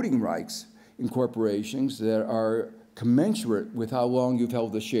voting rights in corporations that are commensurate with how long you've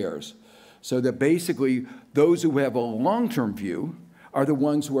held the shares. So that basically those who have a long-term view are the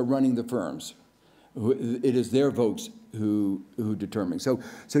ones who are running the firms. It is their votes who determine. So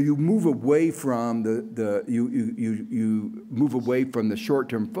you move away from you move away from the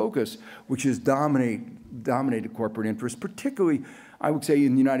short-term focus, which has dominated corporate interests, particularly I would say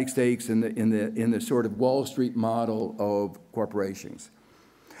in the United States in the sort of Wall Street model of corporations.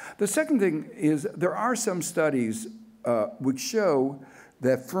 The second thing is there are some studies which show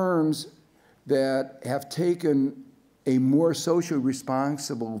that firms that have taken a more socially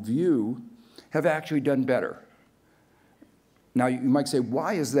responsible view have actually done better. Now you might say,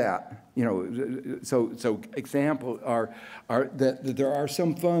 why is that? You know, so example are that there are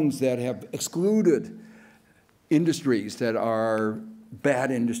some funds that have excluded industries that are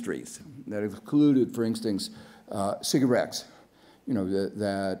bad industries, that have excluded, for instance, cigarettes. You know,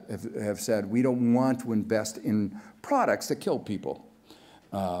 that have said we don't want to invest in products that kill people.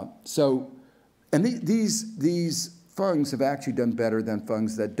 And these funds have actually done better than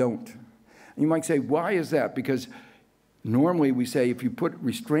funds that don't. And you might say, why is that? Because normally we say if you put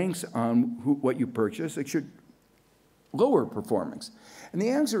restraints on what you purchase, it should lower performance. And the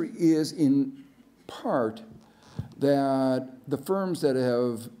answer is in part that the firms that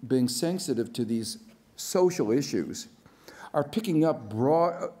have been sensitive to these social issues are picking up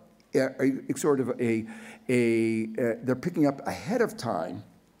they're picking up ahead of time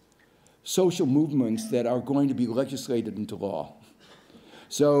social movements that are going to be legislated into law.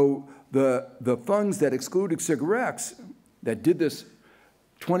 So the funds that excluded cigarettes that did this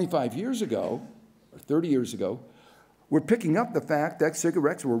 25 years ago, or 30 years ago, were picking up the fact that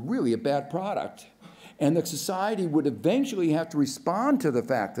cigarettes were really a bad product, and that society would eventually have to respond to the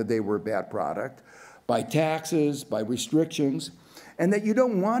fact that they were a bad product by taxes, by restrictions, and that you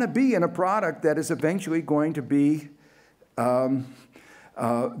don't want to be in a product that is eventually going to be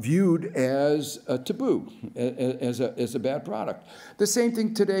viewed as a taboo, as a bad product. The same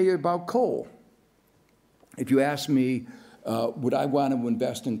thing today about coal. If you ask me, would I want to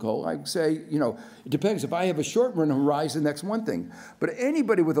invest in coal? I'd say, you know, it depends. If I have a short-run horizon, that's one thing. But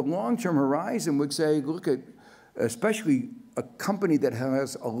anybody with a long-term horizon would say, look at, especially a company that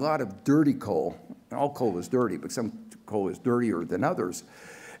has a lot of dirty coal. All coal is dirty, but some coal is dirtier than others.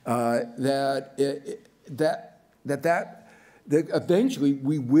 That eventually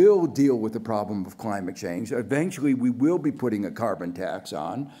we will deal with the problem of climate change. Eventually we will be putting a carbon tax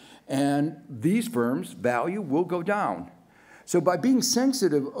on, and these firms' value will go down. So by being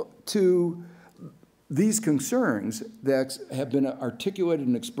sensitive to these concerns that have been articulated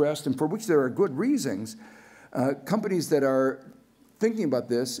and expressed, and for which there are good reasons, companies that are thinking about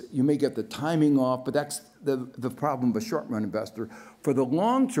this, you may get the timing off, but that's the problem of a short-run investor. For the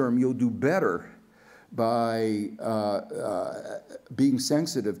long term, you'll do better by being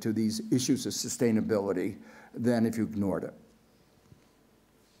sensitive to these issues of sustainability than if you ignored it.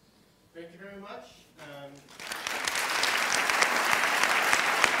 Thank you very much.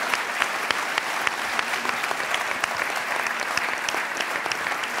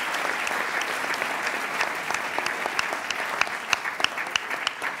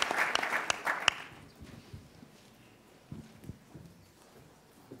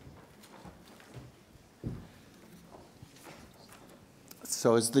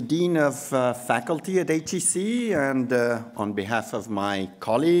 So as the Dean of Faculty at HEC, and on behalf of my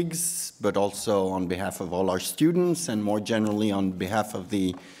colleagues, but also on behalf of all our students, and more generally on behalf of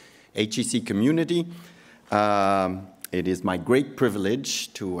the HEC community, it is my great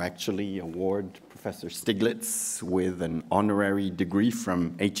privilege to actually award Professor Stiglitz with an honorary degree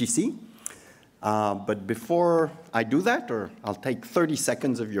from HEC. But before I do that, or I'll take 30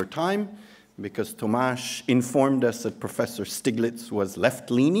 seconds of your time, because Tomasz informed us that Professor Stiglitz was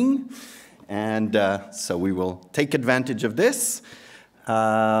left-leaning, and so we will take advantage of this.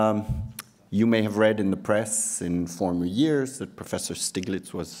 You may have read in the press in former years that Professor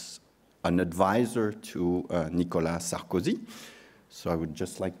Stiglitz was an advisor to Nicolas Sarkozy. So I would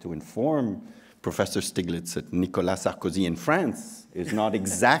just like to inform Professor Stiglitz at Nicolas Sarkozy in France is not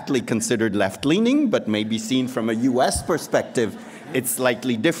exactly considered left-leaning, but maybe seen from a US perspective, it's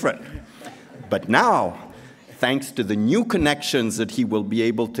slightly different. But now, thanks to the new connections that he will be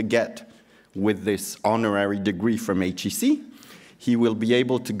able to get with this honorary degree from HEC, he will be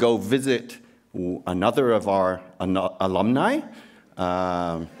able to go visit another of our alumni,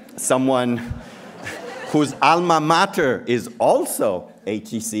 someone whose alma mater is also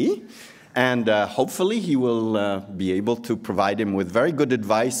HEC, and hopefully he will be able to provide him with very good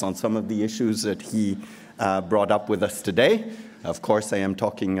advice on some of the issues that he brought up with us today. Of course, I am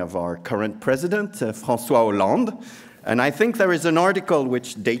talking of our current president, François Hollande. And I think there is an article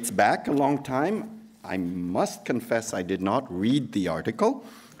which dates back a long time. I must confess I did not read the article,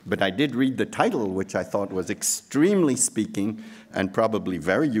 but I did read the title, which I thought was extremely speaking and probably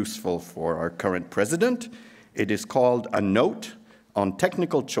very useful for our current president. It is called A Note on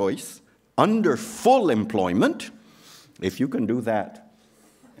Technical Choice Under Full Employment. If you can do that,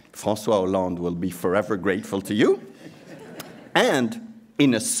 François Hollande will be forever grateful to you. And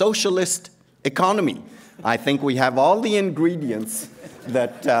in a socialist economy. I think we have all the ingredients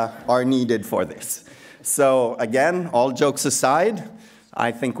that are needed for this. So again, all jokes aside,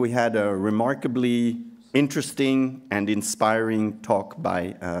 I think we had a remarkably interesting and inspiring talk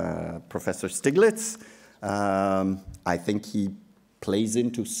by Professor Stiglitz. I think he plays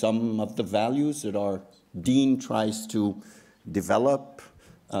into some of the values that our dean tries to develop,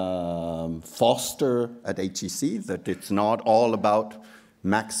 foster at HEC, that it's not all about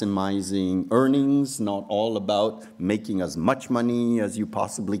maximizing earnings, not all about making as much money as you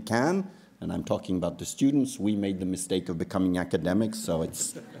possibly can. And I'm talking about the students. We made the mistake of becoming academics, so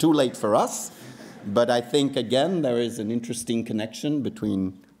it's too late for us. But I think, again, there is an interesting connection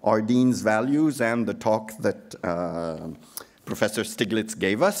between our dean's values and the talk that Professor Stiglitz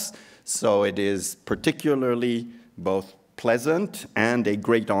gave us. So it is particularly both pleasant and a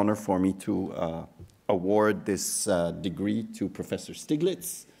great honor for me to award this degree to Professor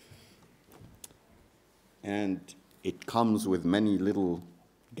Stiglitz. And it comes with many little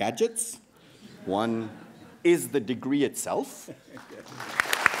gadgets. One is the degree itself.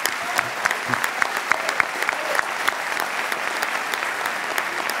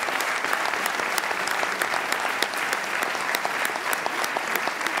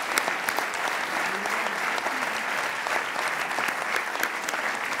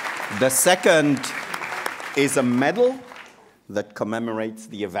 The second is a medal that commemorates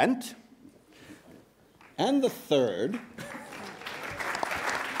the event. And the third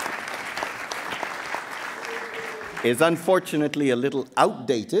is unfortunately a little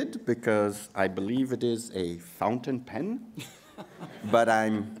outdated because I believe it is a fountain pen. But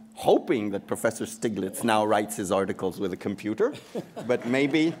I'm hoping that Professor Stiglitz now writes his articles with a computer. But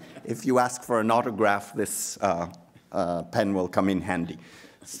maybe if you ask for an autograph, this pen will come in handy.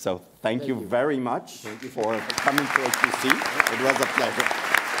 So thank you very much for coming to HEC. It was a pleasure.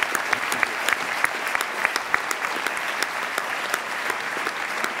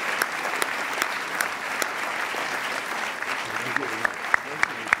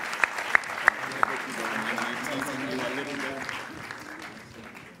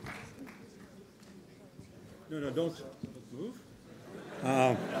 No, don't move.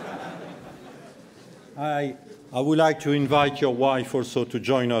 I would like to invite your wife also to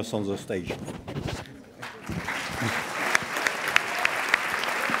join us on the stage.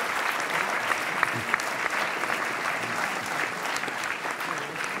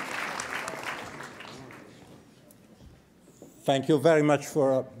 Thank you very much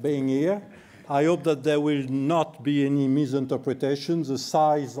for being here. I hope that there will not be any misinterpretations. The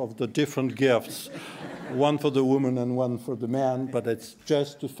size of the different gifts, one for the woman and one for the man, but it's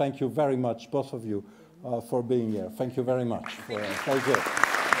just to thank you very much, both of you, for being here. Thank you very much. Thank you.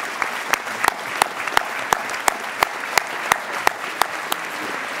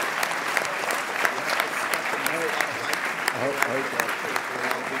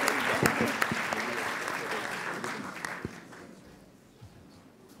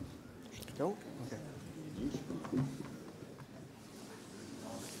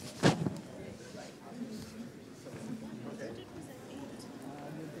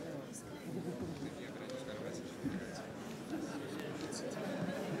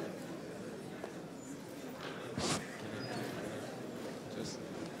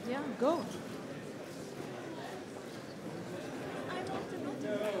 Yeah, go.